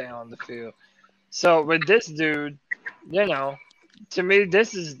could stay on the field. So with this dude, to me,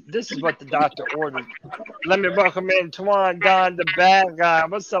 this is what the doctor ordered. Let me welcome in Twan Don, the bad guy.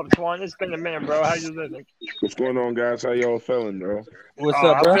 What's up, Twan? It's been a minute, bro. How you living? What's going on, guys? How y'all feeling, bro? What's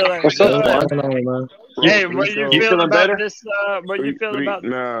up, bro? What's up, man? Hey, what you feeling about better? This? What you feeling about?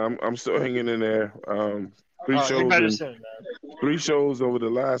 Nah, I'm still hanging in there. Three shows over the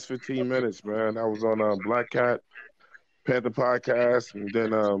last 15 minutes, man. I was on Black Cat, Panther podcast, and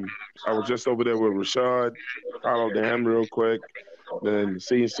then I was just over there with Rashad. Followed him real quick. Then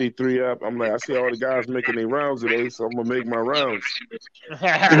seeing C3 up, I'm like, I see all the guys making their rounds today, so I'm gonna make my rounds.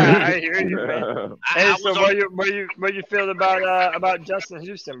 I hear you, man. Hey, so what you feel about Justin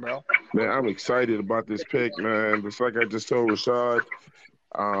Houston, bro? Man, I'm excited about this pick, man. Just like I just told Rashad,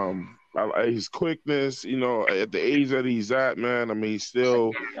 his quickness, at the age that he's at, man. I mean, he's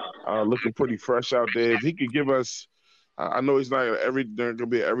still looking pretty fresh out there. If he could give us, I know he's not gonna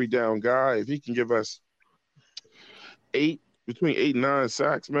be an every down guy. If he can give us between 8 and 9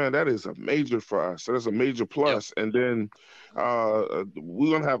 sacks, man, that is a major for us. So that's a major plus. And then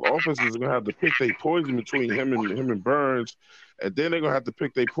we're gonna have offenses gonna have to pick their poison between him and Burns, and then they're gonna have to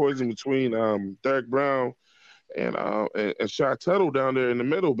pick their poison between Derek Brown and Shy Tuttle down there in the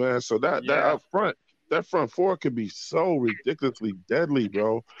middle, man. So that up front, that front four could be so ridiculously deadly,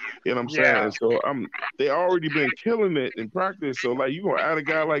 bro. You know what I'm saying? And so they already been killing it in practice. So like, you gonna add a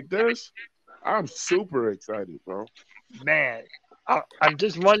guy like this? I'm super excited, bro. Man, I'm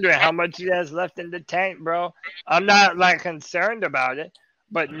just wondering how much he has left in the tank, bro. I'm not like concerned about it,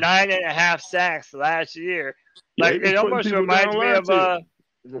 but 9.5 sacks last year. Like it almost reminds me of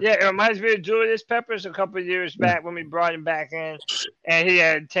it reminds me of Julius Peppers a couple of years back when we brought him back in, and he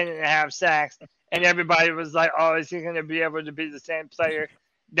had 10.5 sacks, and everybody was like, "Oh, is he going to be able to be the same player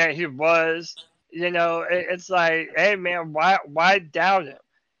that he was?" It's like, hey man, why doubt him?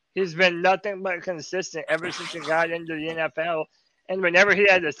 He's been nothing but consistent ever since he got into the NFL. And whenever he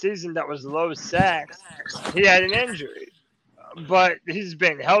had a season that was low sacks, he had an injury. But he's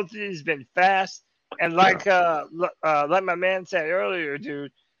been healthy. He's been fast. And like my man said earlier,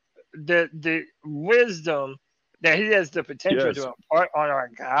 dude, the wisdom that he has the potential to impart on our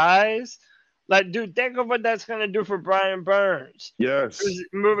guys. Like, dude, think of what that's going to do for Brian Burns. Yes. He's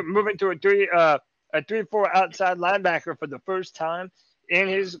moving to a 3-4 outside linebacker for the first time in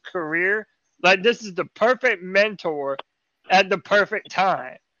his career. Like, this is the perfect mentor at the perfect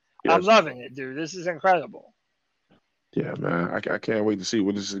time. Yes. I'm loving it, dude. This is incredible. Yeah, man. I can't wait to see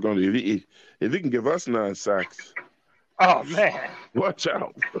what this is going to do. If he can give us 9 sacks. Oh, man. Watch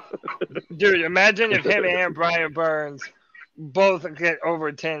out. Dude, imagine if him and Brian Burns both get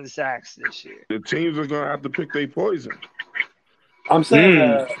over 10 sacks this year. The teams are going to have to pick their poison. I'm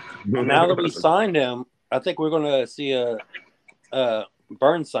saying now that we signed him, I think we're going to see a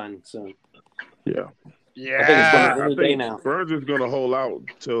Burns signing soon. Yeah. Yeah. I think it's going to be any day now. Burns is going to hold out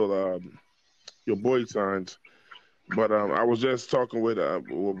till your boy signs. But I was just talking with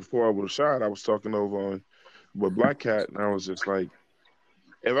before I was shot, I was talking over with Black Cat, and I was just like,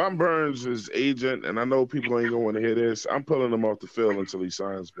 if I'm Burns' agent, and I know people ain't going to want to hear this, I'm pulling him off the field until he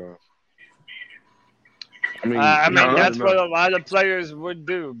signs, bro. I mean that's what a lot of players would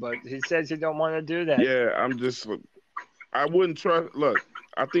do, but he says he don't want to do that. Yeah, I wouldn't trust. Look,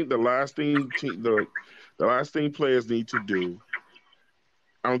 I think the last thing players need to do,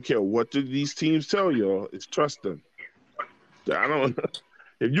 I don't care what these teams tell y'all, is trust them.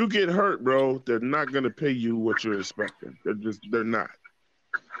 If you get hurt, bro, they're not gonna pay you what you're expecting. They're not.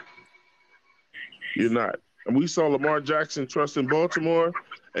 You're not. And we saw Lamar Jackson trust in Baltimore,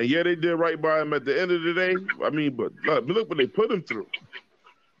 and yeah, they did right by him at the end of the day. I mean, but look what they put him through.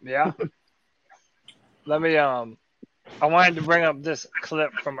 Yeah. Let me I wanted to bring up this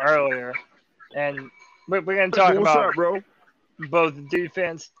clip from earlier, and we're gonna talk about bro? Both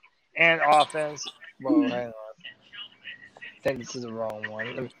defense and offense. Well, hang on. I think this is the wrong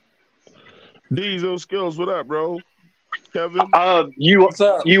one. Diesel Skills, what up, bro? Kevin? You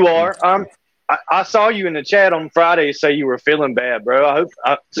are. I saw you in the chat on Friday say you were feeling bad, bro.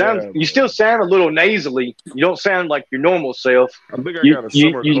 You still sound a little nasally. You don't sound like your normal self. I think I got a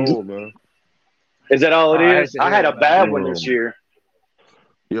summer cold, man. Is that all it is? I had a bad one this year.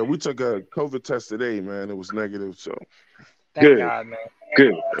 Yeah, we took a COVID test today, man. It was negative, so. Thank God, man.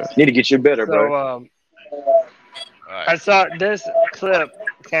 Good. Need to get you better, bro. I saw this clip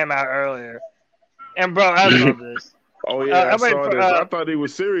came out earlier, and bro, I love this. Oh yeah, I saw this. I thought he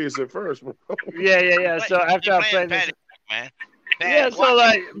was serious at first, bro. Yeah. So after I played this,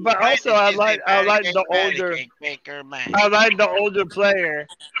 but also I like the older player.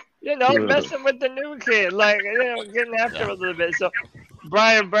 Messing with the new kid, getting after a little bit. So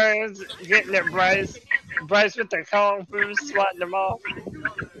Brian Burns getting at Bryce with the kung fu, swatting them off.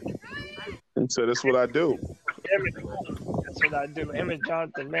 And so that's what I do. That's what I do. Emmett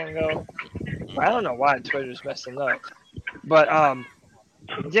Jonathan, Mango. I don't know why Twitter's messing up. But,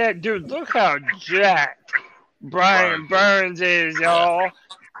 yeah, dude, look how jacked Brian Burns is, y'all.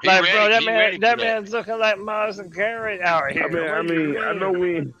 That man's looking like Miles Garrett out here. I mean, I know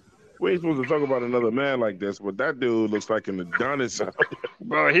we ain't supposed to talk about another man like this, but that dude looks like an Adonis out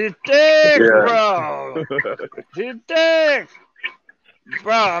Bro, he's thick, bro. He's thick.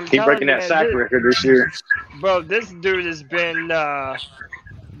 Bro, I'm Keep telling breaking you, that man, sack record this year. Bro, this dude has been, man,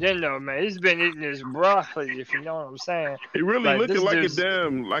 he's been eating his broccoli, if you know what I'm saying. He really Like,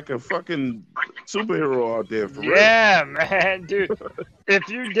 looking like a fucking superhero out there for real. Yeah, man, dude. If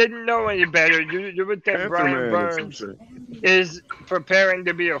you didn't know any better, you would think Panther Brian Man or some Burns shit. is preparing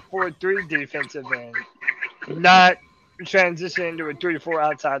to be a 4-3 defensive end, not transitioning to a 3-4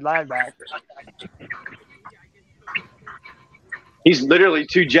 outside linebacker. He's literally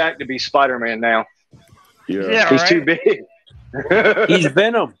too jacked to be Spider-Man now. Yeah, he's too big. He's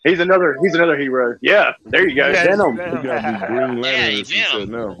Venom. He's another hero. Yeah, there you go. Yeah, Venom. He got to be Green Lantern or some shit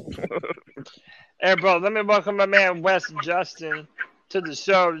now. Hey, bro, let me welcome my man Wes Justin to the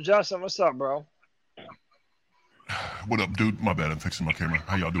show. Justin, what's up, bro? What up, dude? My bad, I'm fixing my camera.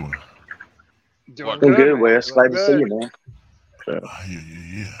 How y'all doing? Doing good, Wes. Glad to see you, man. Yeah.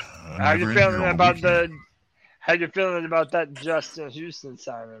 How you feeling about that Justin Houston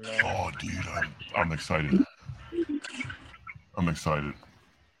signing, man? Oh, dude, I'm excited. I'm excited.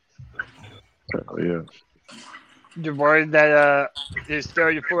 Oh, yeah. You worried that he's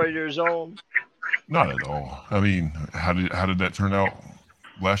 34 years old? Not at all. I mean, how did that turn out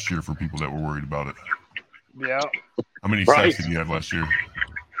last year for people that were worried about it? Yeah. How many sacks did he have last year?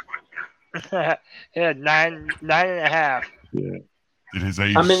 He had nine and a half. Yeah. Did his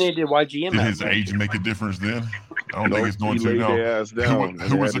age? How many did YGM Did have? his age make a difference then? I don't think it's going he to laid now. their ass down, Who was and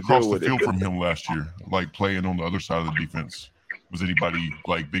they had to across deal the with field it. from him last year? Like playing on the other side of the defense? Was anybody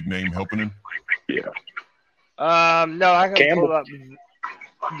like big name helping him? Yeah. No, I can Campbell. pull up.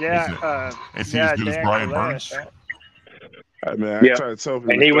 Yeah. Is he as good as Dan Brian Colares, Burns? right? I mean, I Yeah. try to tell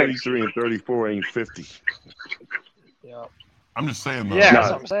people And he went- 33 and 34 ain't 50. Yeah. I'm just saying. Yeah,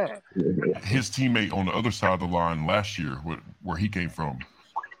 that's what I'm saying. His teammate on the other side of the line last year, where he came from,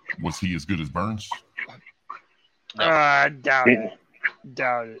 was he as good as Burns? I doubt it.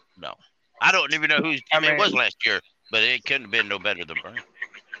 Doubt it. No. I don't even know who his teammate was last year, but it couldn't have been no better than Burns.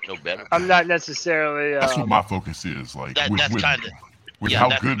 No better. I'm not necessarily. That's what my focus is. Like that's kind of. with how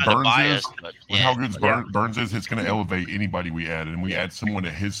good Burns Burns is, it's going to elevate anybody we add, and we add someone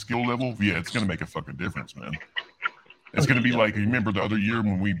at his skill level. Yeah, it's going to make a fucking difference, man. It's going to be like, remember the other year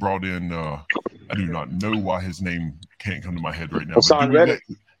when we brought in, I do not know why his name can't come to my head right now. Hassan Reddick.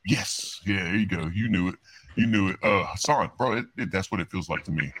 Yes. Yeah, there you go. You knew it. Hassan, bro, that's what it feels like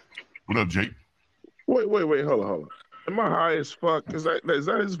to me. What up, Jake? Wait, hold on. Am I high as fuck? Is that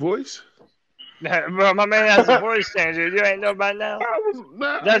his voice? Bro, my man has a voice changer. You ain't know by now. I've been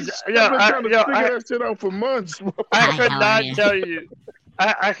trying to figure that shit out for months. Bro. I could not tell you.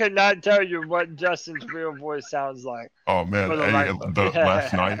 I could not tell you what Justin's real voice sounds like. Oh man,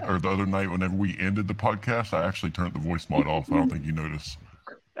 last night or the other night, whenever we ended the podcast, I actually turned the voice mod off. I don't think you noticed.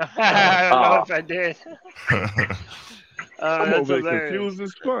 I don't know if I did. I'm over there confused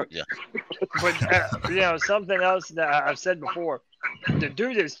as fuck. Yeah. But something else that I've said before, the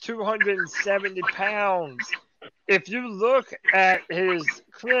dude is 270 pounds. If you look at his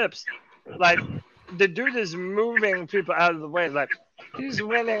clips, like the dude is moving people out of the way. Like he's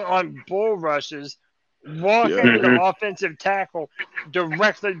winning on bull rushes, walking the offensive tackle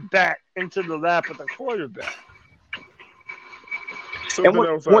directly back into the lap of the quarterback. Something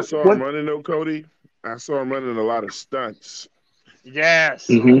else I saw him running though, Cody. I saw him running a lot of stunts. Yes,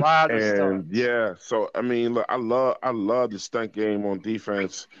 a lot of stunts. Yeah, so I mean, look, I love the stunt game on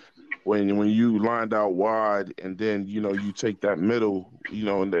defense when you lined out wide and then you take that middle,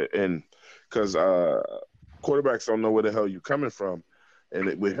 and because quarterbacks don't know where the hell you're coming from,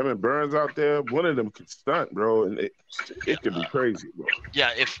 and with him and Burns out there, one of them could stunt, bro, and it could be crazy, bro.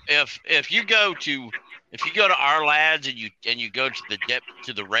 Yeah, if you go to our lads and you go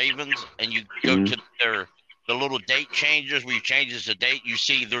to the Ravens and you go to the little date changes where you changes the date, you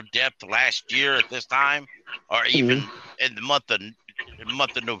see their depth last year at this time, or even in the month of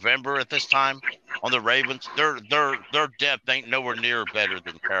November at this time on the Ravens, their depth ain't nowhere near better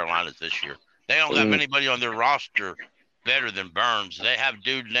than Carolina's this year. They don't have anybody on their roster better than Burns. They have a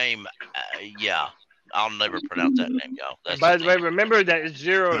dude named I'll never pronounce that name, y'all. By the way, remember that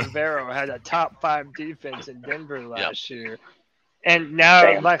Zero Rivero had a top 5 defense in Denver last year. And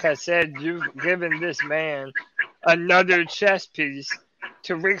now, like I said, you've given this man another chess piece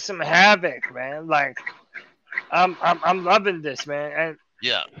to wreak some havoc, man. Like, I'm loving this, man. And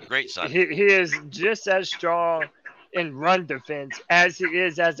yeah, great sign. He is just as strong in run defense as he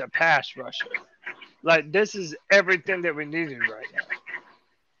is as a pass rusher. Like, this is everything that we needed right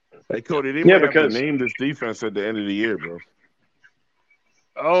now. Hey, Cody, they might have to name this defense at the end of the year, bro.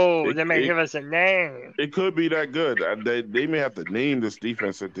 Oh, they may give us a name. It could be that good. They may have to name this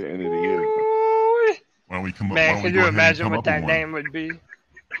defense at the end of the year. Why don't we come up? Man, can you imagine what that name would be?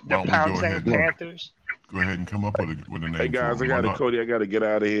 The Pouncing Panthers. Go ahead and come up with a name. Hey guys, Cody. I got to get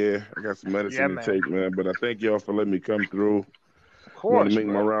out of here. I got some medicine to take, man. But I thank y'all for letting me come through. Of course, I want to make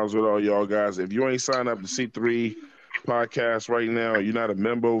my rounds with all y'all guys. If you ain't signed up to C3 podcast right now, you're not a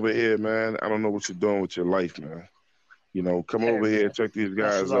member over here, man. I don't know what you're doing with your life, man. You know, come over here, check these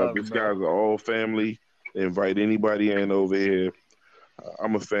guys out. These guys are all family. They invite anybody in over here.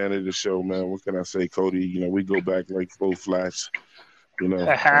 I'm a fan of the show, man. What can I say, Cody? You know, we go back like 4 flats. You know, you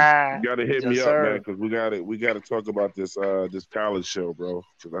gotta hit me up, man, because we got to talk about this college show, bro.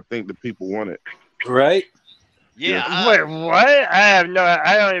 Because I think the people want it. Right? Yeah. Wait, what? I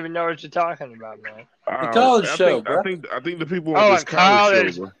don't even know what you're talking about, man. The college show, bro. I think the people want this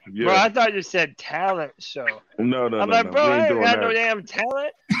college show, bro. Yeah. Bro, I thought you said talent show. No. I'm like, bro, I ain't got no damn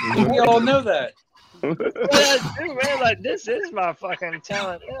talent. We all know that. Dude, man, like, this is my fucking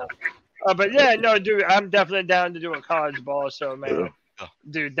talent. Yeah. But yeah, no, dude, I'm definitely down to do a college ball show, man. Yeah.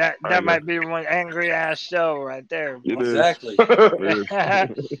 Dude, that might be one angry ass show right there. Exactly.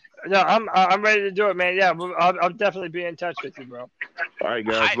 No, I'm ready to do it, man. Yeah, I'll definitely be in touch with you, bro. All right,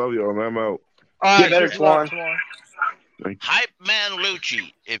 guys, love y'all, man. I'm out. All right, better, Twan. Hype Man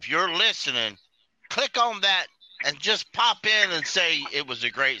Lucci, if you're listening, click on that and just pop in and say it was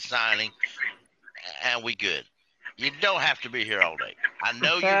a great signing, and we good. You don't have to be here all day. I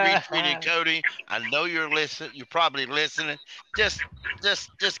know you retweeted Cody. I know you're listening. You're probably listening. Just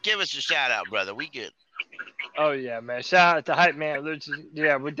give us a shout out, brother. We good. Oh yeah, man! Shout out to Hype Man Lucci.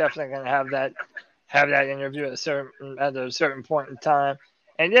 Yeah, we're definitely gonna have that interview at a certain point in time.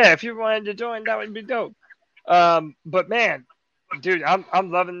 And yeah, if you wanted to join, that would be dope. But man, dude,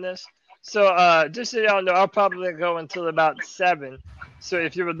 I'm loving this. So just so y'all know, I'll probably go until about 7. So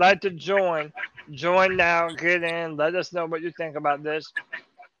if you would like to join now, get in, let us know what you think about this.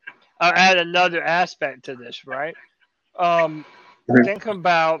 I'll add another aspect to this, right? Think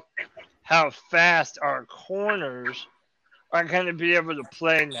about how fast our corners are going to be able to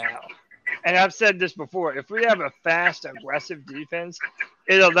play now. And I've said this before, if we have a fast, aggressive defense,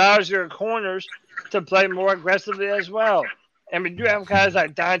 it allows your corners to play more aggressively as well. And we do have guys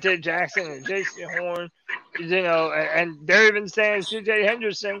like Dante Jackson and Jason Horn, you know, and they're even saying C.J.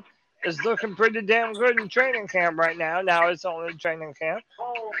 Henderson is looking pretty damn good in training camp right now. Now it's only training camp.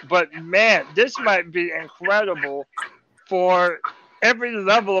 But, man, this might be incredible for every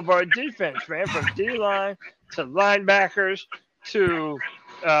level of our defense, man, from D-line to linebackers to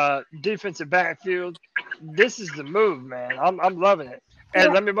defensive backfield. This is the move, man. I'm loving it.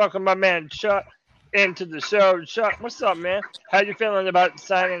 And let me welcome my man Chuck into the show. Chuck, what's up, man? How you feeling about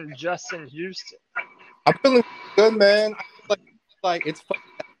signing Justin Houston? I'm feeling good, man. I feel like it's funny.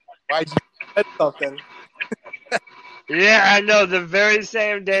 Why you said something? Yeah, I know. The very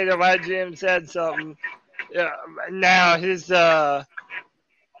same day that YGM said something, now he's been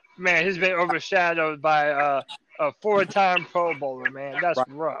overshadowed by a 4-time Pro Bowler, man. That's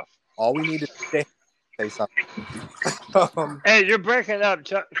rough. All we need is to say something. Hey, you're breaking up.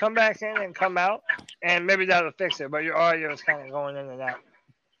 Chuck, come back in and come out, and maybe that'll fix it. But your audio is kind of going in and out.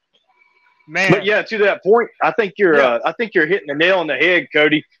 Man. But yeah, to that point, I think you're hitting the nail on the head,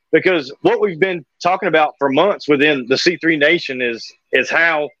 Cody. Because what we've been talking about for months within the C3 Nation is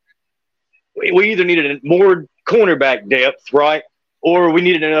how we either needed more cornerback depth, right, or we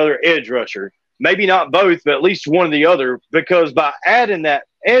needed another edge rusher. Maybe not both, but at least one or the other. Because by adding that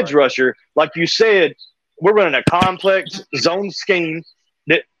edge rusher, like you said, we're running a complex zone scheme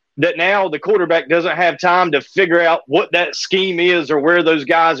that now the quarterback doesn't have time to figure out what that scheme is or where those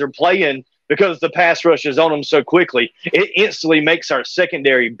guys are playing. Because the pass rush is on them so quickly, it instantly makes our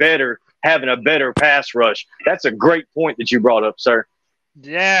secondary better, having a better pass rush. That's a great point that you brought up, sir.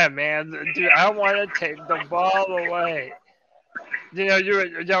 Yeah, man. Dude, I want to take the ball away. You know,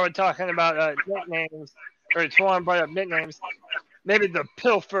 y'all were talking about nicknames, or Twan brought up nicknames. Maybe the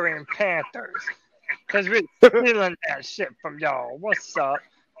Pilfering Panthers. Because we're stealing that shit from y'all. What's up?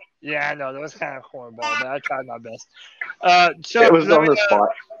 Yeah, I know. That was kind of cornball, but I tried my best. So it was on the spot.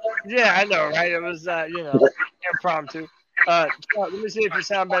 Yeah, I know, right? It was, impromptu. Let me see if you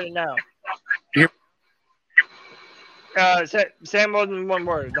sound better now. Say more than one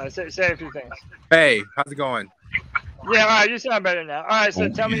word. Say a few things. Hey, how's it going? Yeah, all right. You sound better now. All right, so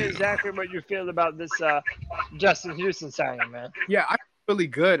tell me exactly what you feel about this Justin Houston signing, man. Yeah, I feel really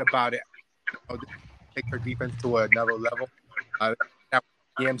good about it. Take her defense to another level.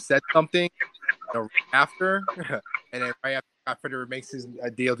 GM said something after, and then right after Federer makes his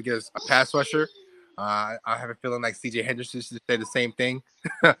deal to get a pass rusher. I have a feeling like CJ Henderson should say the same thing.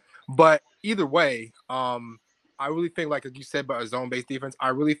 But either way, I really think, like you said, about a zone-based defense, I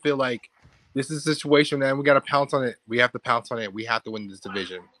really feel like this is a situation, man. We got to pounce on it. We have to pounce on it. We have to win this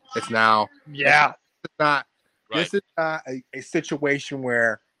division. It's now. Yeah. It's not. Right. This is not a situation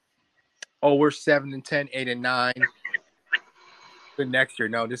where, we're 7-10, 8-9 the next year.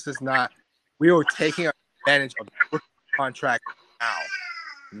 No, this is not. We are taking advantage of the contract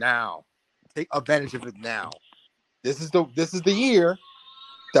now. Take advantage of it now. This is the year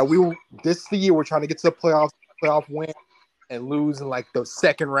that we will. This is the year we're trying to get to the playoff win, and lose in like the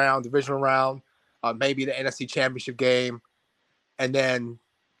second round, divisional round, maybe the NFC Championship game, and then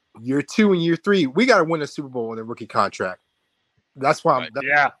year 2 and year 3, we got to win a Super Bowl in a rookie contract. That's why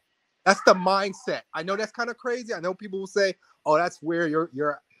that's the mindset. I know that's kind of crazy. I know people will say, "Oh, that's where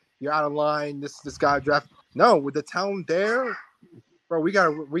you're out of line. This guy draft." No, with the talent there, bro, we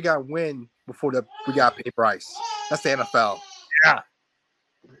gotta win before we got to pay price. That's the NFL.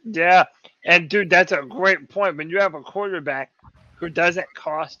 Yeah, and dude, that's a great point. When you have a quarterback who doesn't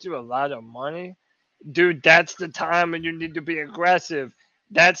cost you a lot of money, dude, that's the time when you need to be aggressive.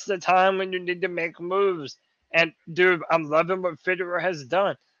 That's the time when you need to make moves. And dude, I'm loving what Fitterer has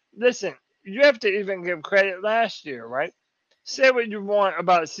done. Listen, you have to even give credit last year, right? Say what you want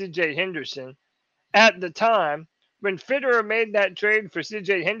about CJ Henderson. At the time, when Fitterer made that trade for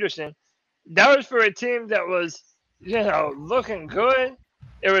CJ Henderson, that was for a team that was, looking good.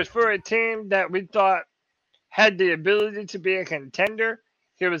 It was for a team that we thought had the ability to be a contender.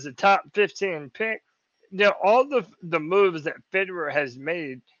 He was a top 15 pick. All the moves that Fitterer has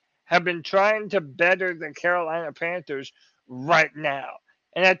made have been trying to better the Carolina Panthers right now.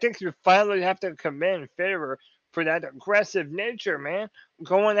 And I think you finally have to commend Fitterer for that aggressive nature, man.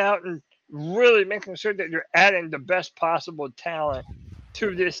 Going out and really making sure that you're adding the best possible talent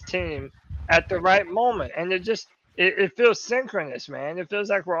to this team at the right moment. And it feels synchronous, man. It feels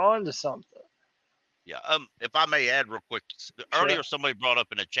like we're on to something. Yeah. If I may add real quick, earlier somebody brought up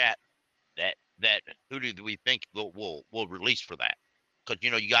in the chat that who do we think will release for that? Because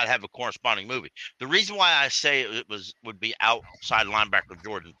you got to have a corresponding movie. The reason why I say it would be outside linebacker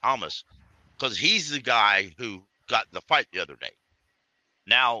Jordan Thomas, because he's the guy who got the fight the other day.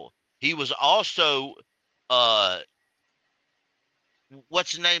 Now he was also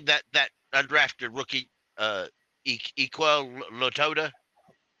what's the name that undrafted rookie Equel Lotoda?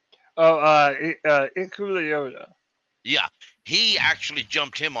 Ikuliota. Yeah, he actually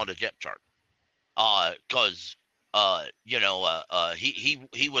jumped him on the depth chart. Because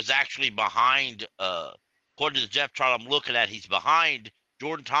he was actually behind. According to the depth chart I'm looking at, he's behind.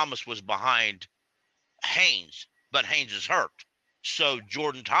 Jordan Thomas was behind Haynes, but Haynes is hurt. So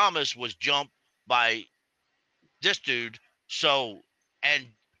Jordan Thomas was jumped by this dude. So and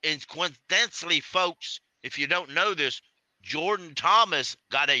coincidentally, folks, if you don't know this, Jordan Thomas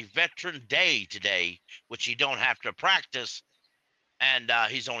got a veteran day today, which he don't have to practice, and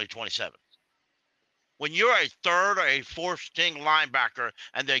he's only 27. When you're a third or a fourth string linebacker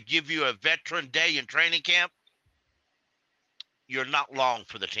and they give you a veteran day in training camp, you're not long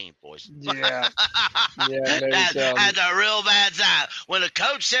for the team, boys. Yeah. That's a real bad sign. When a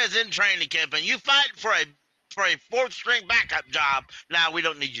coach says in training camp and you fight for a fourth string backup job, now we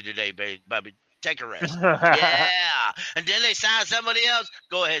don't need you today, baby. Take a rest. Yeah. And then they sign somebody else,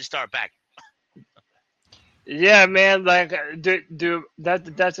 go ahead and start back. Yeah, man. Like,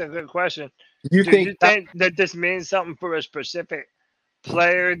 that's a good question. Do you think that this means something for a specific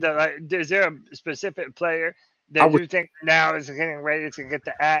player? Is there a specific player that you think now is getting ready to get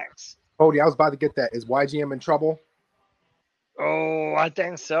the axe? Cody, I was about to get that. Is YGM in trouble? Oh, I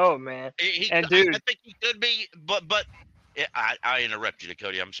think so, man. I think he could be, but I interrupted you,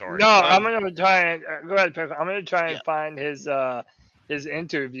 Cody. I'm sorry. No, I'm gonna try and go ahead, Pickle. I'm gonna try and find his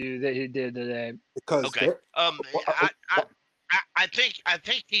interview that he did today. Okay.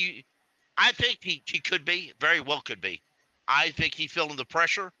 I think he could be, very well could be. I think he's feeling the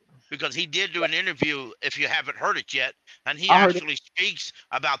pressure because he did do an interview, if you haven't heard it yet, and he actually speaks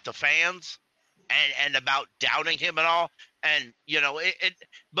about the fans and about doubting him and all. And,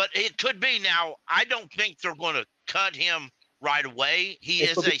 but it could be now. I don't think they're going to cut him right away. He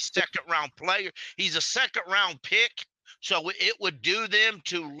is a second round player. He's a second round pick. So it would do them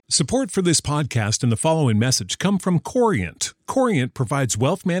to. Support for this podcast and the following message come from Corient. Corient provides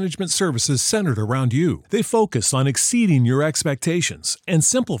wealth management services centered around you. They focus on exceeding your expectations and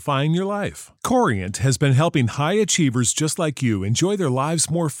simplifying your life. Corient has been helping high achievers just like you enjoy their lives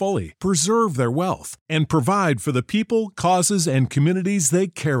more fully, preserve their wealth, and provide for the people, causes, and communities they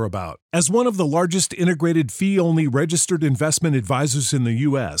care about. As one of the largest integrated fee-only registered investment advisors in the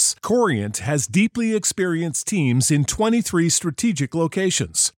U.S., Corient has deeply experienced teams in 23 strategic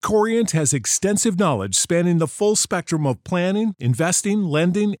locations. Corient has extensive knowledge spanning the full spectrum of planning, investing,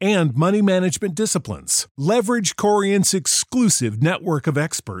 lending, and money management disciplines. Leverage Corient's exclusive network of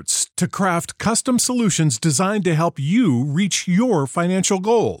experts to craft custom solutions designed to help you reach your financial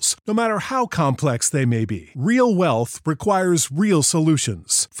goals, no matter how complex they may be. Real wealth requires real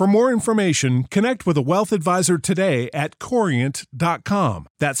solutions. For more information, connect with a wealth advisor today at Corient.com.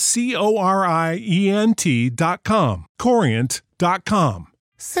 That's Corient.com. Corient.com.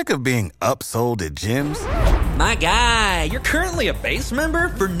 Sick of being upsold at gyms? My guy, you're currently a base member?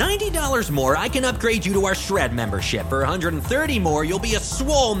 For $90 more, I can upgrade you to our Shred membership. For $130 more, you'll be a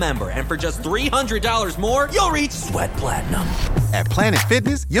Swole member. And for just $300 more, you'll reach Sweat Platinum. At Planet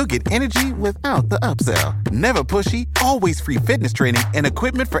Fitness, you'll get energy without the upsell. Never pushy, always free fitness training and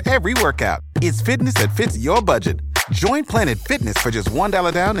equipment for every workout. It's fitness that fits your budget. Join Planet Fitness for just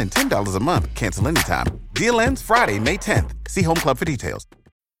 $1 down and $10 a month. Cancel anytime. Deal ends Friday, May 10th. See Home Club for details.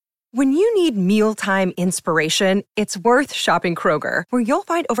 When you need mealtime inspiration, it's worth shopping Kroger, where you'll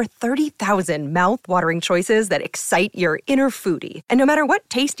find over 30,000 mouth-watering choices that excite your inner foodie. And no matter what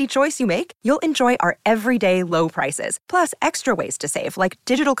tasty choice you make, you'll enjoy our everyday low prices, plus extra ways to save, like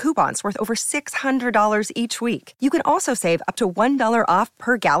digital coupons worth over $600 each week. You can also save up to $1 off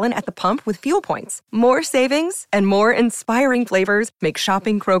per gallon at the pump with fuel points. More savings and more inspiring flavors make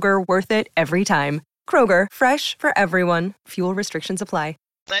shopping Kroger worth it every time. Kroger, fresh for everyone. Fuel restrictions apply.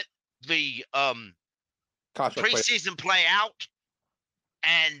 Let the preseason play out,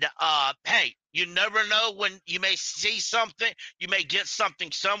 and hey, you never know when you may see something, you may get something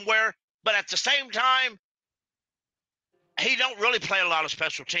somewhere, but at the same time, he don't really play a lot of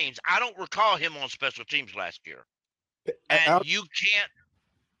special teams. I don't recall him on special teams last year, and you can't.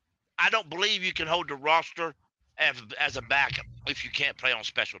 I don't believe you can hold the roster as a backup if you can't play on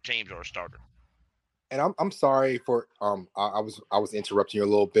special teams or a starter. And I'm sorry for I was interrupting you a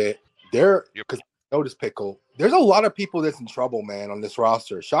little bit there because notice Pickle. There's a lot of people that's in trouble, man, on this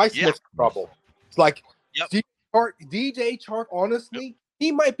roster. Shy Smith's in trouble. It's like DJ Chark. Honestly,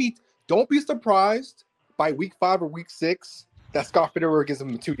 he might be. Don't be surprised by week 5 or week 6 that Scott Fitterer gives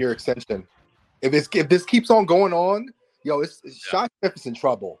him a 2-year extension. If this keeps on going on, Shy Smith is in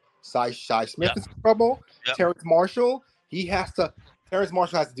trouble. Shy Smith is in trouble. Terrence Marshall, Terrence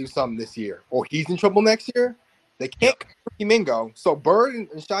Marshall has to do something this year, or he's in trouble next year. They can't cover Mingo. So Bird and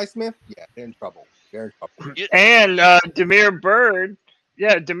Shy Smith, they're in trouble. They're in trouble. And Demir Bird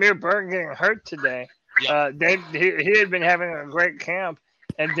getting hurt today. He had been having a great camp,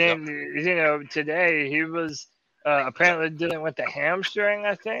 and then today he was apparently dealing with the hamstring.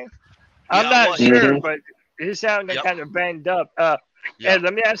 I think I'm not sure, but he sounded kind of banged up. And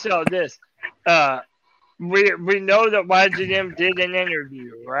let me ask you all this. We know that YGM did an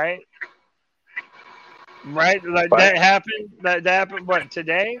interview, right? Right? That happened? That happened, what,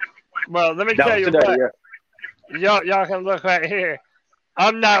 today? Well, let me tell you what. Yeah. Y'all can look right here.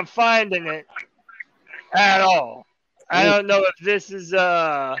 I'm not finding it at all. I don't know if this is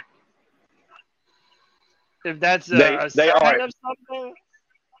if that's a sign of something.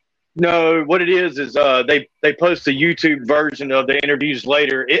 No, what it is they post a YouTube version of the interviews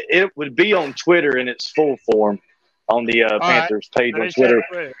later. It would be on Twitter in its full form on the Panthers page on Twitter,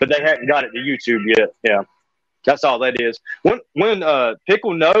 but they hadn't got it to YouTube yet. Yeah, that's all that is. When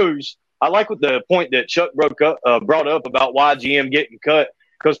Pickle knows, I like what the point that Chuck brought up about YGM getting cut,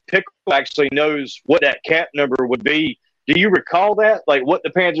 because Pickle actually knows what that cap number would be. Do you recall that? Like what the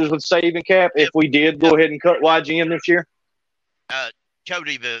Panthers would save in cap if we did go ahead and cut YGM this year?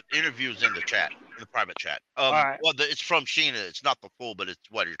 Cody, the interview is in the chat, in the private chat. Well, it's from Sheena. It's not the full, but it's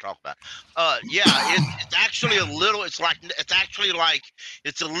what you're talking about. It's actually a little. It's a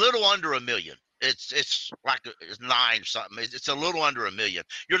little under $1 million. It's 9 something. It's a little under $1 million.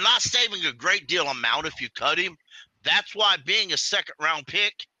 You're not saving a great deal amount if you cut him. That's why being a second round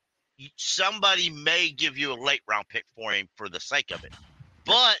pick, somebody may give you a late round pick for him for the sake of it.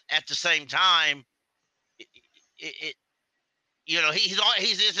 But at the same time,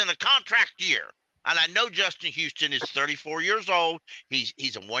 he's in a contract year, and I know Justin Houston is 34 years old.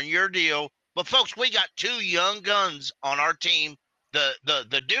 He's a 1-year deal. But folks, we got 2 young guns on our team.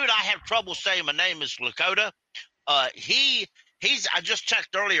 The dude I have trouble saying my name is Lakota. I just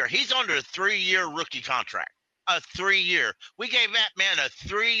checked earlier. He's under a 3-year rookie contract. a 3-year. We gave that man a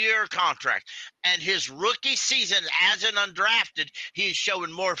 3-year contract. And his rookie season as an undrafted, he's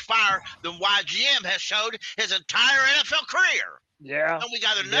showing more fire than YGM has showed his entire NFL career. Yeah. And we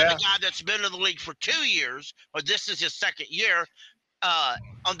got another guy that's been in the league for 2 years, or this is his second year,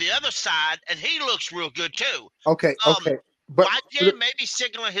 on the other side, and he looks real good too. Okay. But YGM may be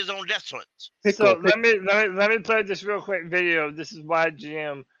signaling his own death So let me play this real quick video. This is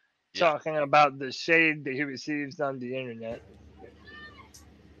YGM talking about the shade that he receives on the internet.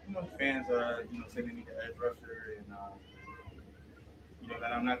 Fans are, saying they need an edge rusher, and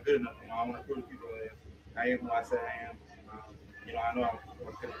that I'm not good enough. I want to prove to people that I am who I say I am. I know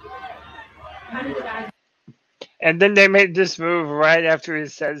I'm good. And then they made this move right after he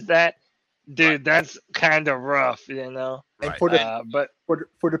says that. Dude, that's kind of rough, And for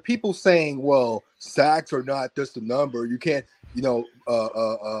the people saying, well, sacks are not just a number. You can't,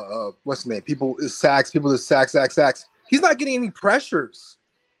 what's the name? People is sacks. He's not getting any pressures.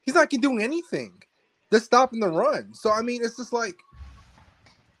 He's not doing anything. They're stopping the run. So I mean, it's just like,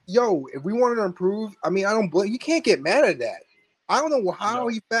 yo, if we wanted to improve, I mean, I don't blame. You can't get mad at that. I don't know how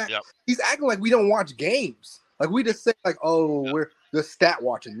he's acting like we don't watch games. Like we just say like, oh, we're the stat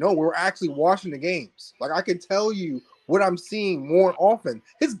watching. No, we're actually watching the games. Like I can tell you what I'm seeing more often.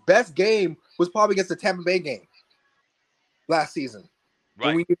 His best game was probably against the Tampa Bay game last season. Right.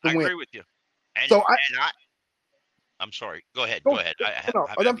 When we get the I win. agree with you. And, so I'm sorry. Go ahead. No, Go ahead.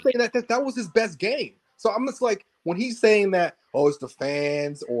 I'm saying that was his best game. So I'm just like, when he's saying that, oh, it's the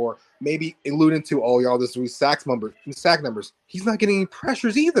fans, or maybe alluding to, oh, y'all, this is sack numbers. He's not getting any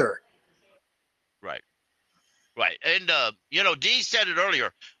pressures either. Right. And, D said it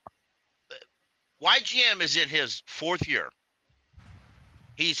earlier. YGM is in his 4th year.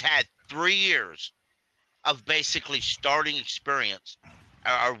 He's had 3 years of basically starting experience.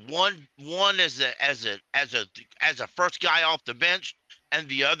 One as a first guy off the bench, and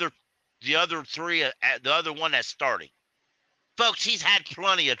the other 3, the other one as starting. Folks, he's had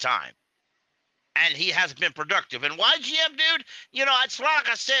plenty of time, and he has been productive. And YGM, dude, it's like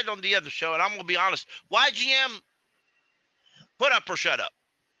I said on the other show, and I'm gonna be honest. YGM, put up or shut up.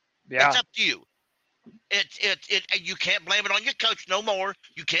 Yeah, it's up to you. You can't blame it on your coach no more.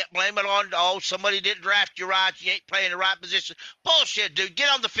 You can't blame it on somebody didn't draft you right. You ain't playing the right position. Bullshit, dude. Get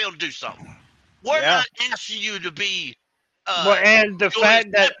on the field and do something. We're not asking you to be. And the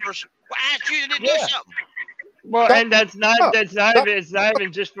fact that we're asking you to do something. Well, and it's not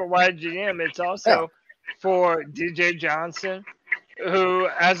even just for YGM. It's also for DJ Johnson, who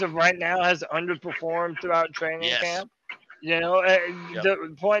as of right now has underperformed throughout training camp.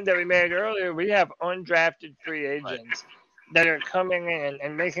 The point that we made earlier, we have undrafted free agents that are coming in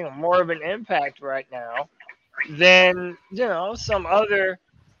and making more of an impact right now than some other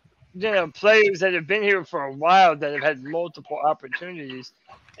players that have been here for a while that have had multiple opportunities.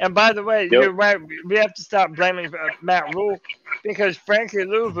 And by the way, you're right. We have to stop blaming Matt Rule, because Frankie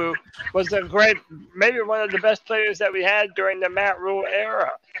Louvu was maybe one of the best players that we had during the Matt Rule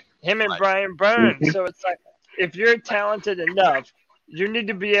era. Him and Brian Burns. So it's like, if you're talented enough, you need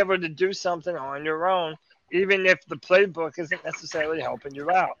to be able to do something on your own, even if the playbook isn't necessarily helping you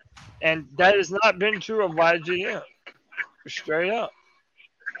out. And that has not been true of YGM. Straight up.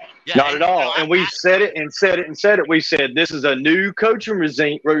 Yeah, not at all. And we've said it and said it and said it. We said this is a new coaching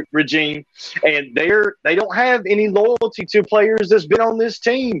regime, and they don't have any loyalty to players that's been on this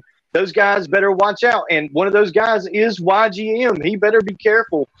team. Those guys better watch out. And one of those guys is YGM. He better be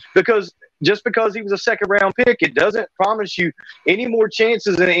careful, because just because he was a second-round pick, it doesn't promise you any more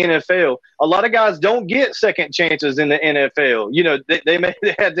chances in the NFL. A lot of guys don't get second chances in the NFL. They may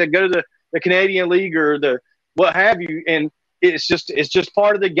have to go to the Canadian League or the what have you, and it's just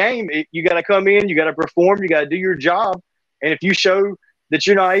part of the game. You got to come in, you got to perform, you got to do your job, and if you show that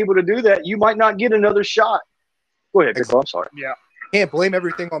you're not able to do that, you might not get another shot. Go ahead, Pickle. I'm sorry. Yeah, you can't blame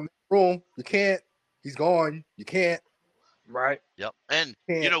everything on Rule. You can't. He's gone. You can't. Right. Yep. And,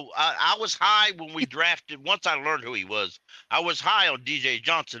 I was high when we drafted. Once I learned who he was, I was high on DJ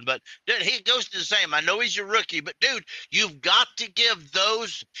Johnson. But dude, he goes to the same. I know he's a rookie, but, dude, you've got to give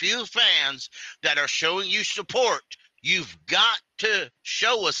those few fans that are showing you support, you've got to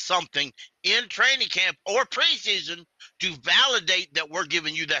show us something in training camp or preseason to validate that we're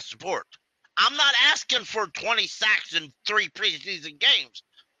giving you that support. I'm not asking for 20 sacks in 3 preseason games.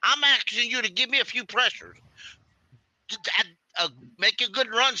 I'm asking you to give me a few pressures. Make a good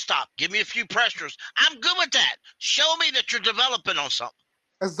run stop. Give me a few pressures. I'm good with that. Show me that you're developing on something.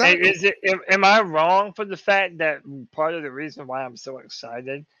 Exactly. Am I wrong for the fact that part of the reason why I'm so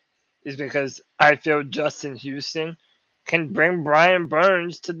excited is because I feel Justin Houston can bring Brian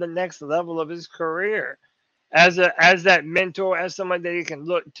Burns to the next level of his career? as that mentor, as someone that he can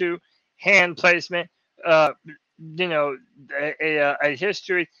look to, hand placement, you know, a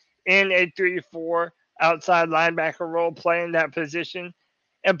history in a 3-4 outside linebacker role, playing that position.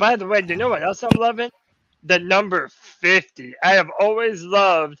 And by the way, do you know what else I'm loving? The number 50. I have always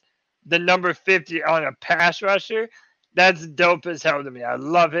loved the number 50 on a pass rusher. That's dope as hell to me. I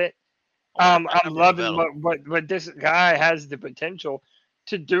love it. I'm loving what this guy has the potential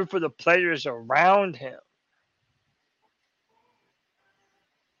to do for the players around him.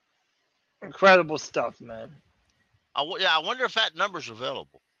 Incredible stuff, man. I wonder if that number's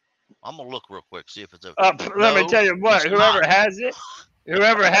available. I'm gonna look real quick, see if it's available. Let me tell you what. Whoever has it,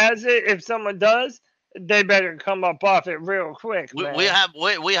 if someone does, they better come up off it real quick. We have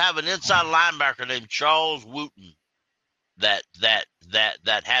an inside linebacker named Charles Wooten that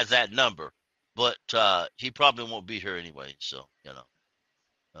has that number, but he probably won't be here anyway. So you know.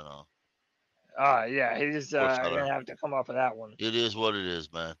 Yeah, he's gonna have to come off of that one. It is what it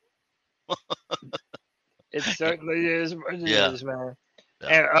is, man. It certainly is what it is, man. Yeah.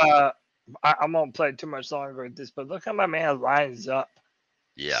 And I won't play too much longer with this, but look how my man lines up.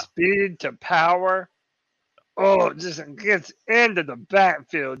 Yeah. Speed to power. Oh, just gets into the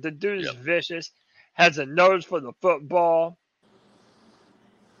backfield. The dude's vicious. Has a nose for the football.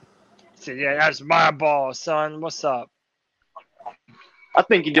 So yeah, that's my ball, son. What's up? I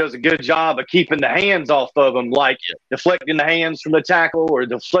think he does a good job of keeping the hands off of him, like deflecting the hands from the tackle or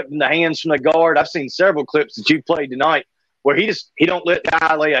deflecting the hands from the guard. I've seen several clips that you played tonight where he don't let the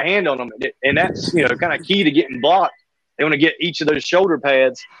guy lay a hand on him, and that's kind of key to getting blocked. They want to get each of those shoulder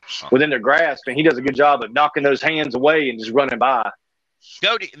pads within their grasp, and he does a good job of knocking those hands away and just running by.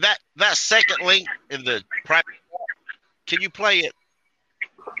 Cody, that second link in the practice, can you play it?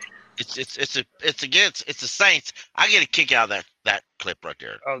 It's the Saints. I get a kick out of that clip right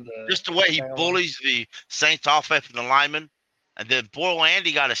there. Just the way he bullies the Saints offensive lineman, and then boy,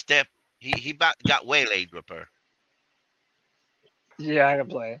 Andy got a step. He about got waylaid with her. Yeah, I can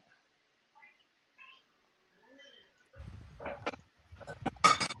play it.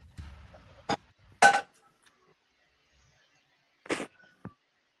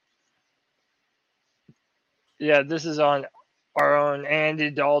 Yeah, this is on our own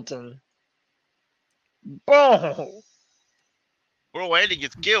Andy Dalton. Boom! Bro, Andy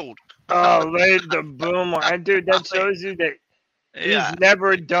gets killed. Oh, laid the boom on. Dude, that shows you that he's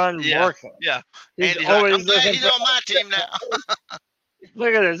never done working. Yeah. He's Andy's always like, he's on my team now.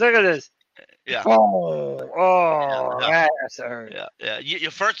 Look at this. Yeah. Oh, that's hurt. Yeah.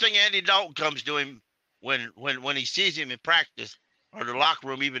 Your first thing Andy Dalton comes to him when he sees him in practice or the locker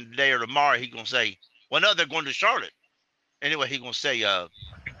room, even today or tomorrow, he's gonna say, well, no, they're going to Charlotte. Anyway, he's gonna say,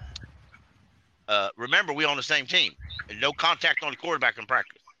 remember, we on the same team, and no contact on the quarterback in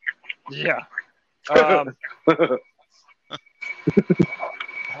practice. Yeah.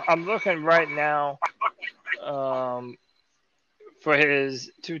 I'm looking right now for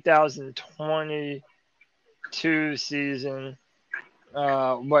his 2022 season,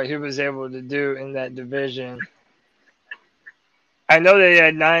 what he was able to do in that division. I know they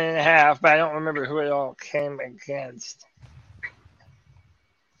had 9.5, but I don't remember who it all came against.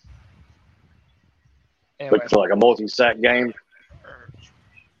 Anyway. Looks like a multi-sack game.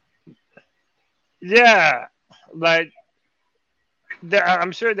 Yeah, like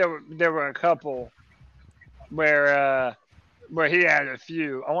I'm sure there were a couple where he had a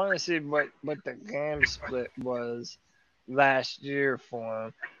few. I want to see what the game split was last year for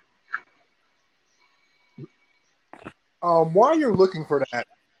him. While you're looking for that,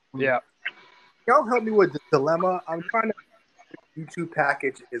 y'all help me with the dilemma. I'm trying to. YouTube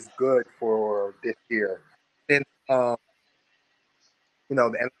package is good for this year. Since the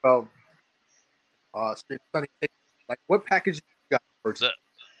NFL Sunday ticket, like what package you got for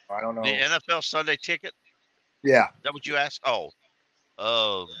I don't know. The NFL Sunday ticket? Yeah. Is that what you asked? Oh.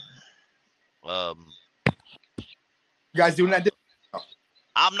 You guys doing that?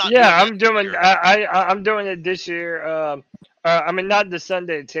 I'm not. Yeah, I'm doing. I'm doing it this year. I mean, not the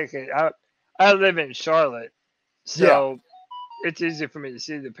Sunday ticket. I live in Charlotte, so it's easy for me to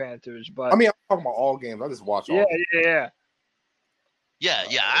see the Panthers. But I mean, I'm talking about all games. I just watch all. Yeah.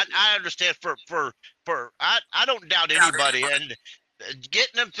 I understand. I don't doubt anybody, and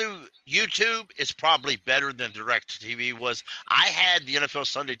getting them through YouTube is probably better than Direct TV was. I had the NFL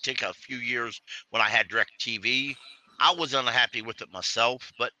Sunday ticket a few years when I had Direct TV. I was unhappy with it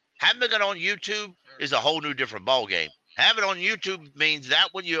myself, but having it on YouTube is a whole new different ball game. Having it on YouTube means that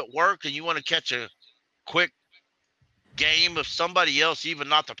when you're at work and you want to catch a quick game of somebody else, even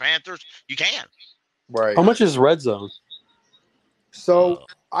not the Panthers, you can. Right. How much is Red Zone? So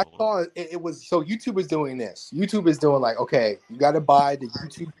I thought it was so. YouTube is doing this. YouTube is doing like, okay, you got to buy the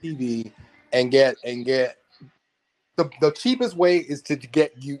YouTube TV and get the cheapest way is to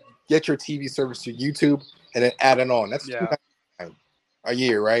get your TV service to YouTube and then add it on. That's $2.99 a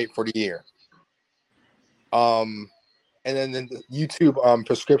year, right, for the year. And then the YouTube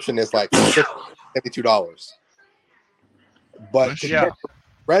prescription is like $72. But to get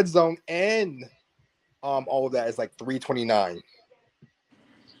Red Zone and all of that is like $329.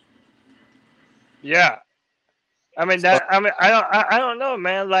 Yeah, I mean that. I mean, I don't know,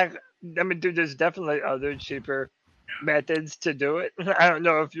 man. Like, I mean, dude, there's definitely other cheaper methods to do it. I don't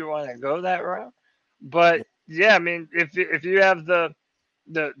know if you want to go that route, but yeah, I mean, if you have the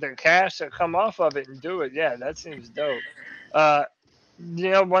cash to come off of it and do it, yeah, that seems dope.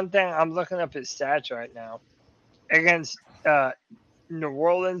 One thing, I'm looking up his stats right now against New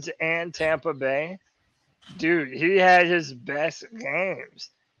Orleans and Tampa Bay. Dude, he had his best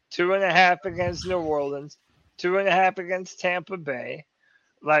games. 2.5 against New Orleans, 2.5 against Tampa Bay.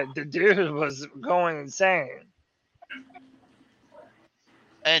 Like, the dude was going insane.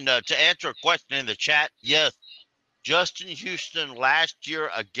 And to answer a question in the chat, yes, Justin Houston last year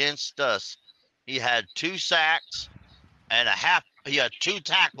against us, he had 2 sacks and a half. He had 2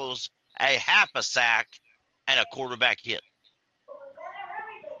 tackles, a half a sack, and a quarterback hit.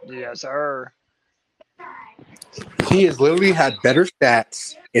 Yes, sir. He has literally had better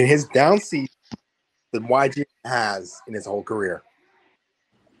stats in his down season than YG has in his whole career.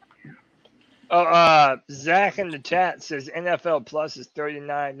 Zach in the chat says NFL Plus is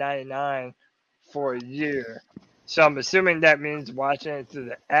 $39.99 for a year. So I'm assuming that means watching it through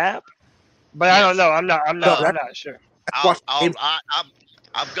the app. But yes. I don't know. I'm not sure. I've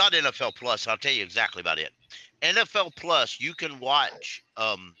got NFL Plus. I'll tell you exactly about it. NFL Plus, you can watch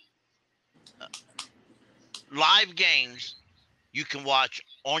live games. You can watch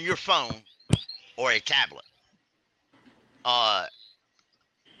on your phone or a tablet.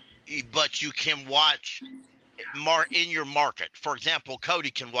 But you can watch in your market. For example,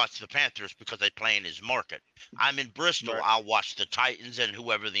 Cody can watch the Panthers because they play in his market. I'm in Bristol. Right. I'll watch the Titans and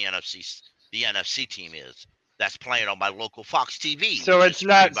whoever the NFC team is that's playing on my local Fox TV. So it's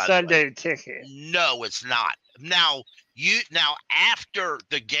not Sunday Ticket. No, it's not. Now after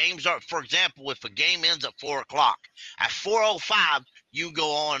the games are, for example, if a game ends at 4:00, at 4:05 you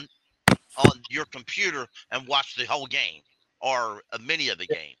go on your computer and watch the whole game or a mini of the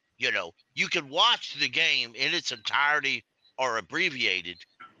game. You can watch the game in its entirety or abbreviated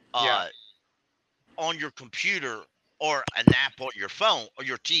on your computer or an app on your phone or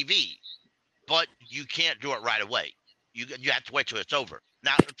your TV, but you can't do it right away. You have to wait till it's over.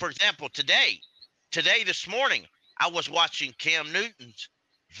 Now, for example, today, this morning, I was watching Cam Newton's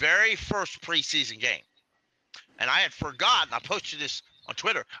very first preseason game, and I had forgotten. I posted this on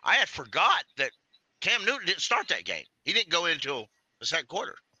Twitter. I had forgot that Cam Newton didn't start that game. He didn't go until the second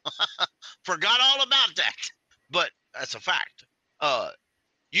quarter. Forgot all about that, but that's a fact.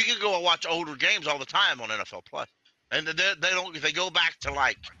 You can go and watch older games all the time on NFL Plus, and they go back to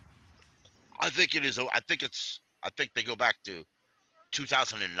like, I think they go back to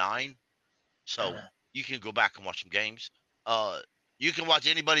 2009. So you can go back and watch some games. You can watch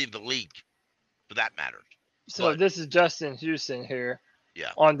anybody in the league, for that matter. So this is Justin Houston here.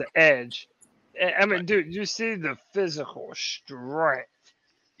 Yeah. On the edge. I mean, dude, you see the physical strength.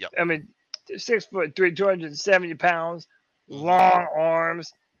 Yep. I mean, 6'3", 270 pounds, long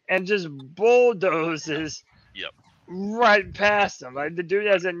arms, and just bulldozes right past him. Like, the dude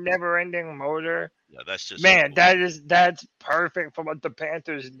has a never-ending motor. Yeah, that's just that's perfect for what the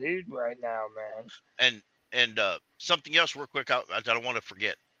Panthers need right now, man. And something else real quick I don't want to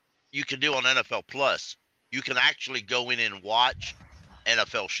forget. You can do on NFL Plus. You can actually go in and watch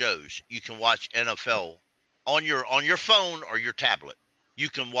NFL shows. You can watch NFL on your phone or your tablet. You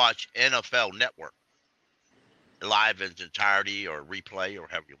can watch NFL Network live in its entirety or replay or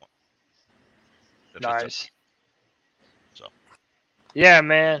however you want. Nice. So. Yeah,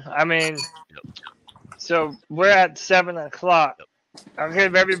 man. I mean, so we're at 7:00. I'll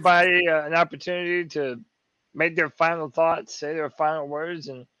give everybody an opportunity to make their final thoughts, say their final words,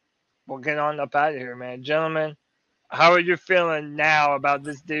 and we'll get on up out of here, man. Gentlemen, how are you feeling now about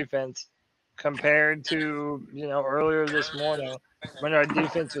this defense compared to, earlier this morning when our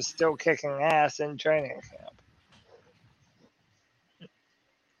defense was still kicking ass in training camp?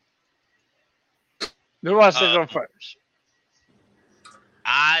 Who wants to go first?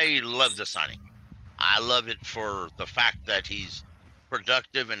 I love the signing. I love it for the fact that he's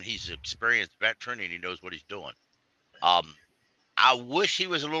productive and he's an experienced veteran and he knows what he's doing. I wish he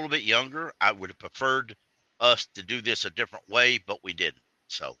was a little bit younger. I would have preferred us to do this a different way, but we didn't.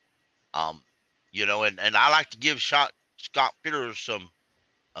 So, and I like to give Scott Fitter some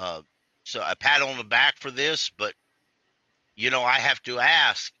so a pat on the back for this, but I have to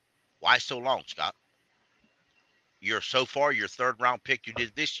ask, why so long, Scott? Your 3rd round pick you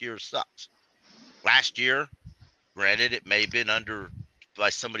did this year sucks. Last year, granted, it may have been by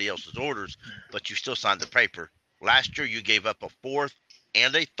somebody else's orders, but you still signed the paper. Last year, you gave up a 4th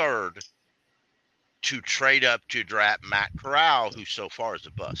and a 3rd to trade up to draft Matt Corral, who so far is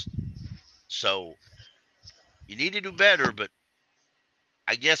a bust. So you need to do better, but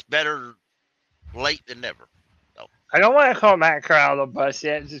I guess better late than never. So. I don't want to call Matt Corral a bust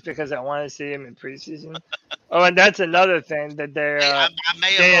yet, just because I want to see him in preseason. Oh, and that's another thing that they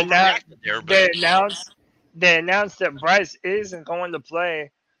announced that Bryce isn't going to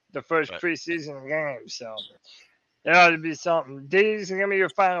play the first preseason game, so it ought to be something. D's, give me your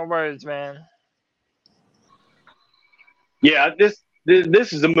final words, man. Yeah, this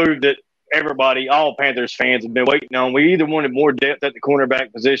is a move that everybody, all Panthers fans, have been waiting on. We either wanted more depth at the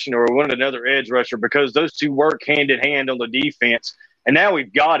cornerback position or we wanted another edge rusher, because those two work hand in hand on the defense, and now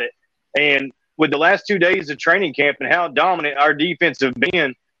we've got it. And with the last 2 days of training camp and how dominant our defense have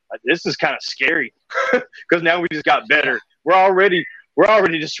been, this is kind of scary because now we just got better. We're already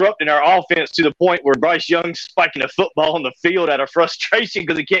disrupting our offense to the point where Bryce Young's spiking a football on the field out of frustration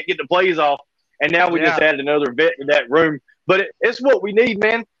because he can't get the plays off. And now we just added another vet in that room. But it's what we need,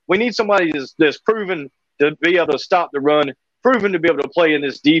 man. We need somebody that's proven to be able to stop the run, proven to be able to play in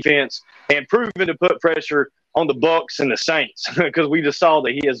this defense, and proven to put pressure on the Bucs and the Saints, because we just saw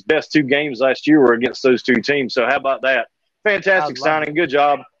that his best 2 games last year were against those 2 teams. So how about that? Fantastic signing. Good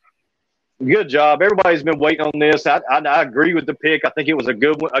job. Good job. Everybody's been waiting on this. I agree with the pick. I think it was a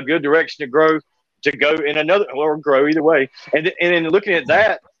good direction to go in another, or grow either way. And then looking at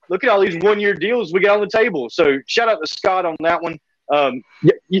that, look at all these 1-year deals we got on the table. So shout out to Scott on that one.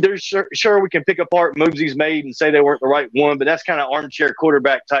 There's sure we can pick apart moves he's made and say they weren't the right one, but that's kind of armchair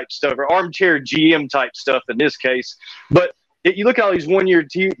quarterback type stuff, or armchair GM type stuff in this case. But you look at all these 1-year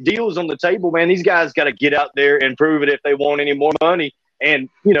deals on the table, man. These guys got to get out there and prove it if they want any more money. And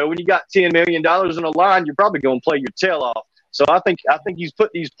when you got $10 million on the line, you're probably going to play your tail off. So I think he's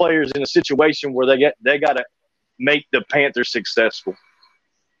put these players in a situation where they got to make the Panthers successful.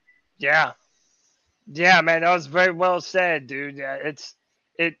 Yeah, man, that was very well said, dude.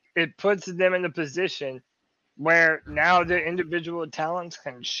 It puts them in a position where now their individual talents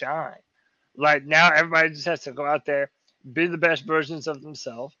can shine. Like, now everybody just has to go out there, be the best versions of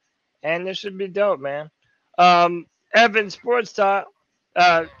themselves, and this should be dope, man. Evan, Sports Talk.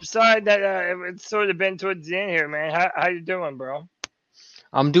 Sorry that it's sort of been towards the end here, man. How you doing, bro?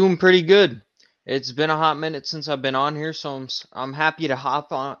 I'm doing pretty good. It's been a hot minute since I've been on here, so I'm happy to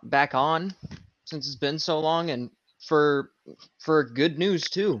hop back on since it's been so long, and for good news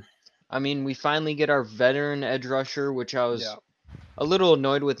too. I mean, we finally get our veteran edge rusher, which I was a little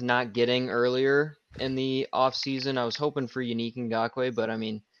annoyed with not getting earlier in the offseason. I was hoping for Unique Ngakoue, but I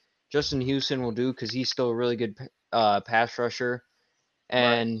mean, Justin Houston will do because he's still a really good pass rusher.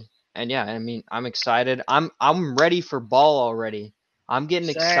 And yeah, I mean, I'm excited. I'm ready for ball already. I'm getting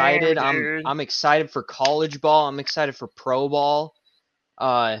excited. I'm excited for college ball. I'm excited for pro ball.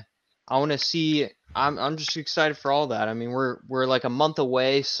 I want to see. I'm just excited for all that. I mean, we're like a month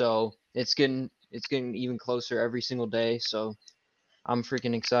away, so it's getting even closer every single day. So I'm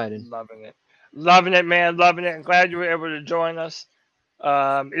freaking excited. Loving it, man. Loving it. I'm glad you were able to join us.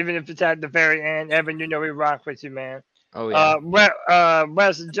 Even if it's at the very end, Evan, we rock with you, man. Oh yeah.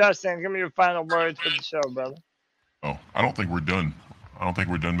 Wes and Justin, give me your final words for the show, brother. Oh, I don't think we're done. I don't think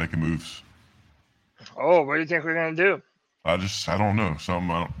we're done making moves. Oh, what do you think we're gonna do? I don't know. I don't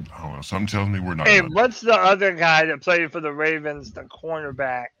know. Something tells me we're not. Hey, done. What's the other guy that played for the Ravens, the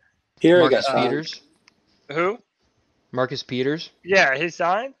cornerback? Marcus Peters. Who? Marcus Peters. Yeah, he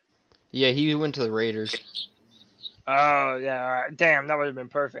signed? Yeah, he went to the Raiders. Oh, yeah, all right. Damn, that would have been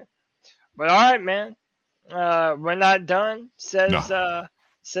perfect. But all right, man. We're not done, says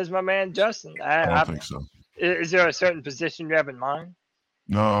my man Justin. I don't think so. Is there a certain position you have in mind?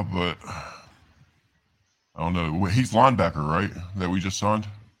 No, but I don't know. He's linebacker, right? That we just signed?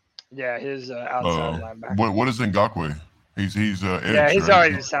 Yeah, he's outside linebacker. What is Ngakoue? He's edge. Yeah, he's right?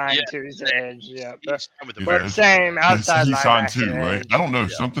 already signed too. He's an edge. Yeah, but same outside linebacker. He signed too, right? I don't know. Yeah.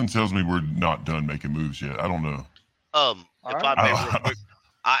 Something tells me we're not done making moves yet. I don't know. If I may, real quick,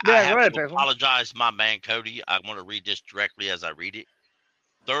 I have to apologize, my man Cody. I want to read this directly as I read it.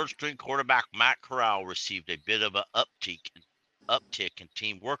 Third-string quarterback Matt Corral received a bit of an uptick in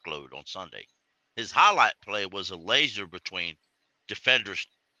team workload on Sunday. His highlight play was a laser between defenders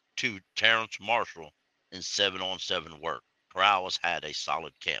to Terrence Marshall in 7-on-7 work. Corral has had a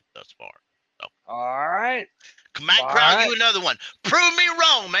solid camp thus far. So. All right. Matt Corral, you another one. Prove me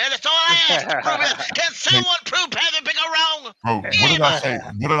wrong, man. That's all I ask. Can someone prove Panther Pickle wrong? Bro, what did I say?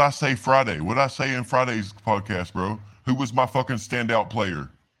 What did I say Friday? What did I say in Friday's podcast, bro? Who was my fucking standout player?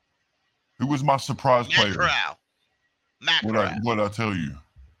 Who was my surprise player? Matt Corral. What did I tell you?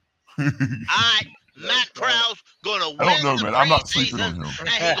 Matt Corral's going to win I don't know, man. I'm not sleeping on him. And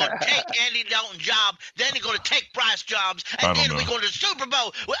he's going to take Andy Dalton's job. Then he's going to take Bryce Jobs. And then we're going to the Super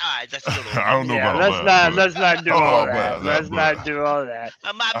Bowl. Well, all right, that's a little. I don't know about that. Let's not do all that. Let's not do all that.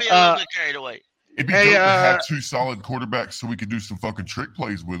 I might be a little bit carried away. It'd be good to have two solid quarterbacks so we could do some fucking trick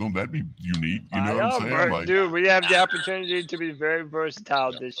plays with them. That'd be unique. You know what I'm saying? Bro, dude, we have the opportunity to be very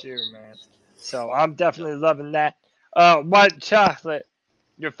versatile this year, man. So I'm definitely loving that. White Chocolate,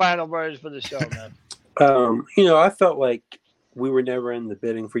 your final words for the show, man. I felt like we were never in the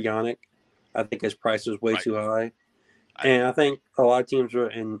bidding for Yannick. I think his price was way too high. And I think a lot of teams were,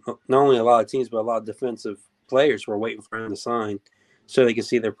 and not only a lot of teams, but a lot of defensive players were waiting for him to sign so they could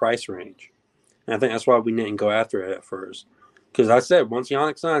see their price range. And I think that's why we didn't go after it at first. Because I said, once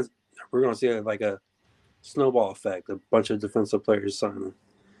Yannick signs, we're going to see like a snowball effect, a bunch of defensive players signing.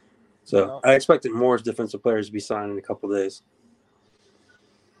 So I expected more defensive players to be signed in a couple of days.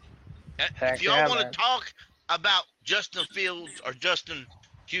 If y'all want to talk about Justin Fields or Justin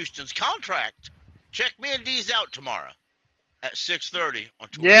Houston's contract, check me and D's out tomorrow at 6:30 on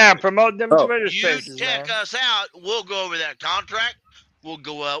Twitter. Yeah, promote them Twitter spaces. You check us out. We'll go over that contract. We'll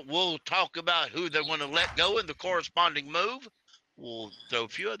go out. We'll talk about who they want to let go and the corresponding move. We'll throw a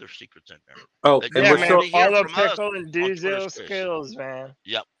few other secrets in there. Oh, and we're still follow Pickle and Diesel skills, man.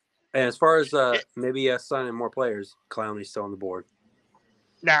 Yep. And as far as maybe signing more players, Clowney's still on the board.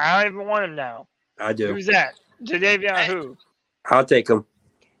 Nah, I don't even want him now. I do. Who's that? Jadeveon who? I'll take him.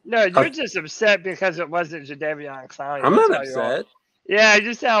 No, you're just upset because it wasn't Jadeveon Clowney. I'm not upset. Yeah,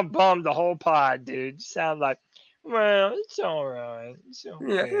 you sound bummed the whole pod, dude. You sound like, well, it's all right. It's okay.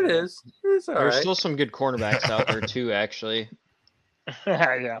 Yeah, it is. It's all right. There's still some good cornerbacks out there, too, actually.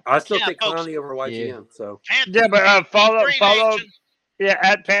 Yeah. I still take Clowney over YGM. So. Yeah, but follow, yeah,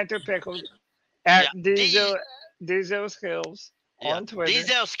 at Panther Pickles, at Diesel Skills. On Twitter.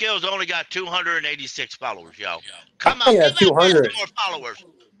 Diesel Skills only got 286 followers, y'all. Come on, yeah, 200 more followers.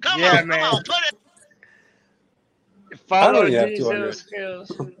 Come on, put it. Follow Diesel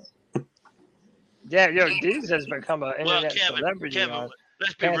Skills. Yeah, Diesel has become an internet celebrity. Kevin,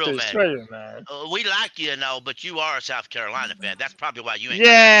 let's be real, man. Twitter, man. We like you and all, but you are a South Carolina fan. That's probably why you ain't.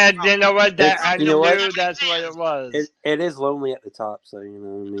 Yeah, you know what? I knew that's what it was. It is lonely at the top, so you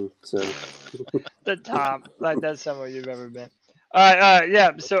know what I mean. So the top, like that's somewhere you've ever been. All right,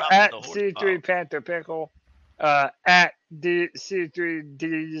 yeah. So at C3 Panther Pickle, at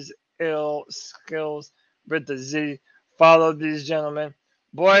C3D's Ill Skills with the Z. Follow these gentlemen,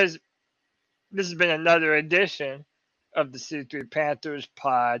 boys. This has been another edition of the C3 Panthers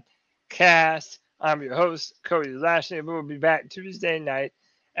podcast. I'm your host, Cody Lashley. We will be back Tuesday night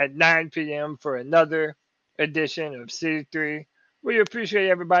at 9 p.m. for another edition of C3. We appreciate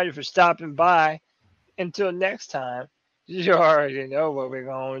everybody for stopping by. Until next time. You already know what we're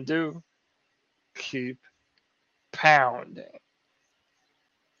going to do. Keep pounding.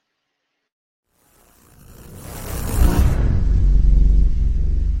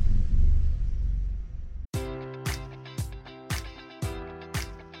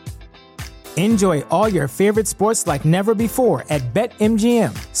 Enjoy all your favorite sports like never before at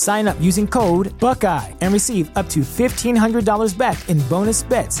BetMGM. Sign up using code Buckeye and receive up to $1,500 back in bonus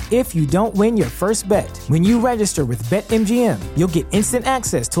bets if you don't win your first bet. When you register with BetMGM, you'll get instant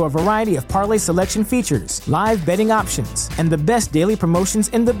access to a variety of parlay selection features, live betting options, and the best daily promotions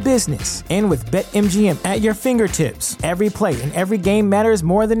in the business. And with BetMGM at your fingertips, every play and every game matters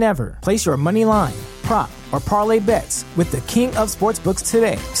more than ever. Place your money line, prop, or parlay bets with the king of sportsbooks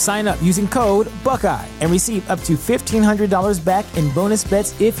today. Sign up using code Buckeye and receive up to $1,500 back in bonus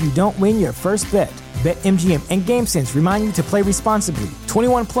bets if you don't win your first bet. BetMGM and GameSense remind you to play responsibly.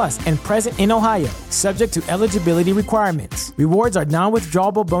 21 plus and present in Ohio, subject to eligibility requirements. Rewards are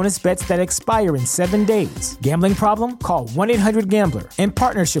non-withdrawable bonus bets that expire in 7 days. Gambling problem? Call 1-800-GAMBLER in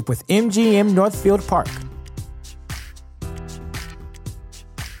partnership with MGM Northfield Park.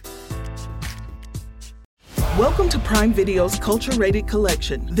 Welcome to Prime Video's culture-rated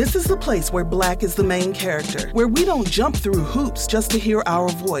collection. This is the place where Black is the main character, where we don't jump through hoops just to hear our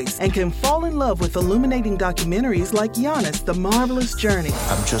voice, and can fall in love with illuminating documentaries like Giannis, The Marvelous Journey.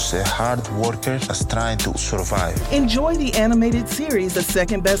 I'm just a hard worker that's trying to survive. Enjoy the animated series, The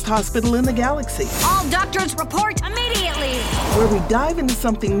Second Best Hospital in the Galaxy. All doctors report immediately! Where we dive into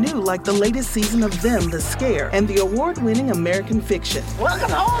something new like the latest season of Them, The Scare, and the award-winning American Fiction. Welcome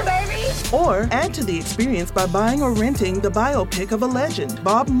home, baby! Or add to the experience by buying or renting the biopic of a legend,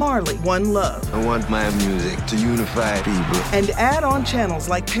 Bob Marley, One Love. I want my music to unify people. And add on channels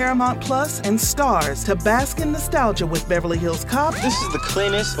like Paramount Plus and Stars to bask in nostalgia with Beverly Hills Cop. This is the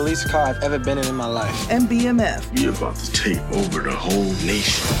cleanest police car I've ever been in my life. And BMF. You're about to take over the whole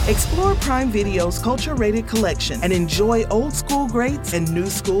nation. Explore Prime Video's culture-rated collection and enjoy old school greats and new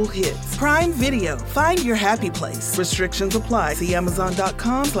school hits. Prime Video. Find your happy place. Restrictions apply. See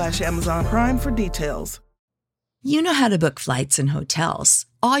Amazon.com/Amazon Prime for details. You know how to book flights and hotels.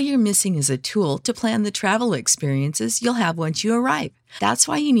 All you're missing is a tool to plan the travel experiences you'll have once you arrive. That's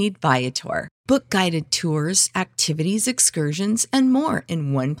why you need Viator. Book guided tours, activities, excursions, and more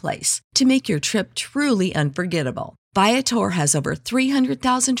in one place to make your trip truly unforgettable. Viator has over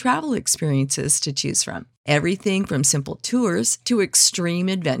 300,000 travel experiences to choose from. Everything from simple tours to extreme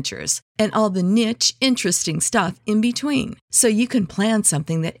adventures and all the niche, interesting stuff in between. So you can plan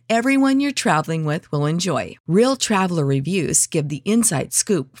something that everyone you're traveling with will enjoy. Real traveler reviews give the inside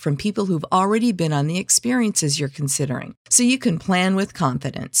scoop from people who've already been on the experiences you're considering. So you can plan with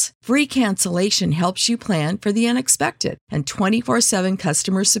confidence. Free cancellation helps you plan for the unexpected. And 24/7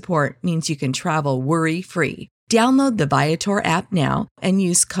 customer support means you can travel worry-free. Download the Viator app now and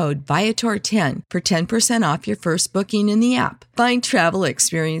use code Viator10 for 10% off your first booking in the app. Find travel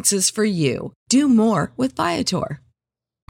experiences for you. Do more with Viator.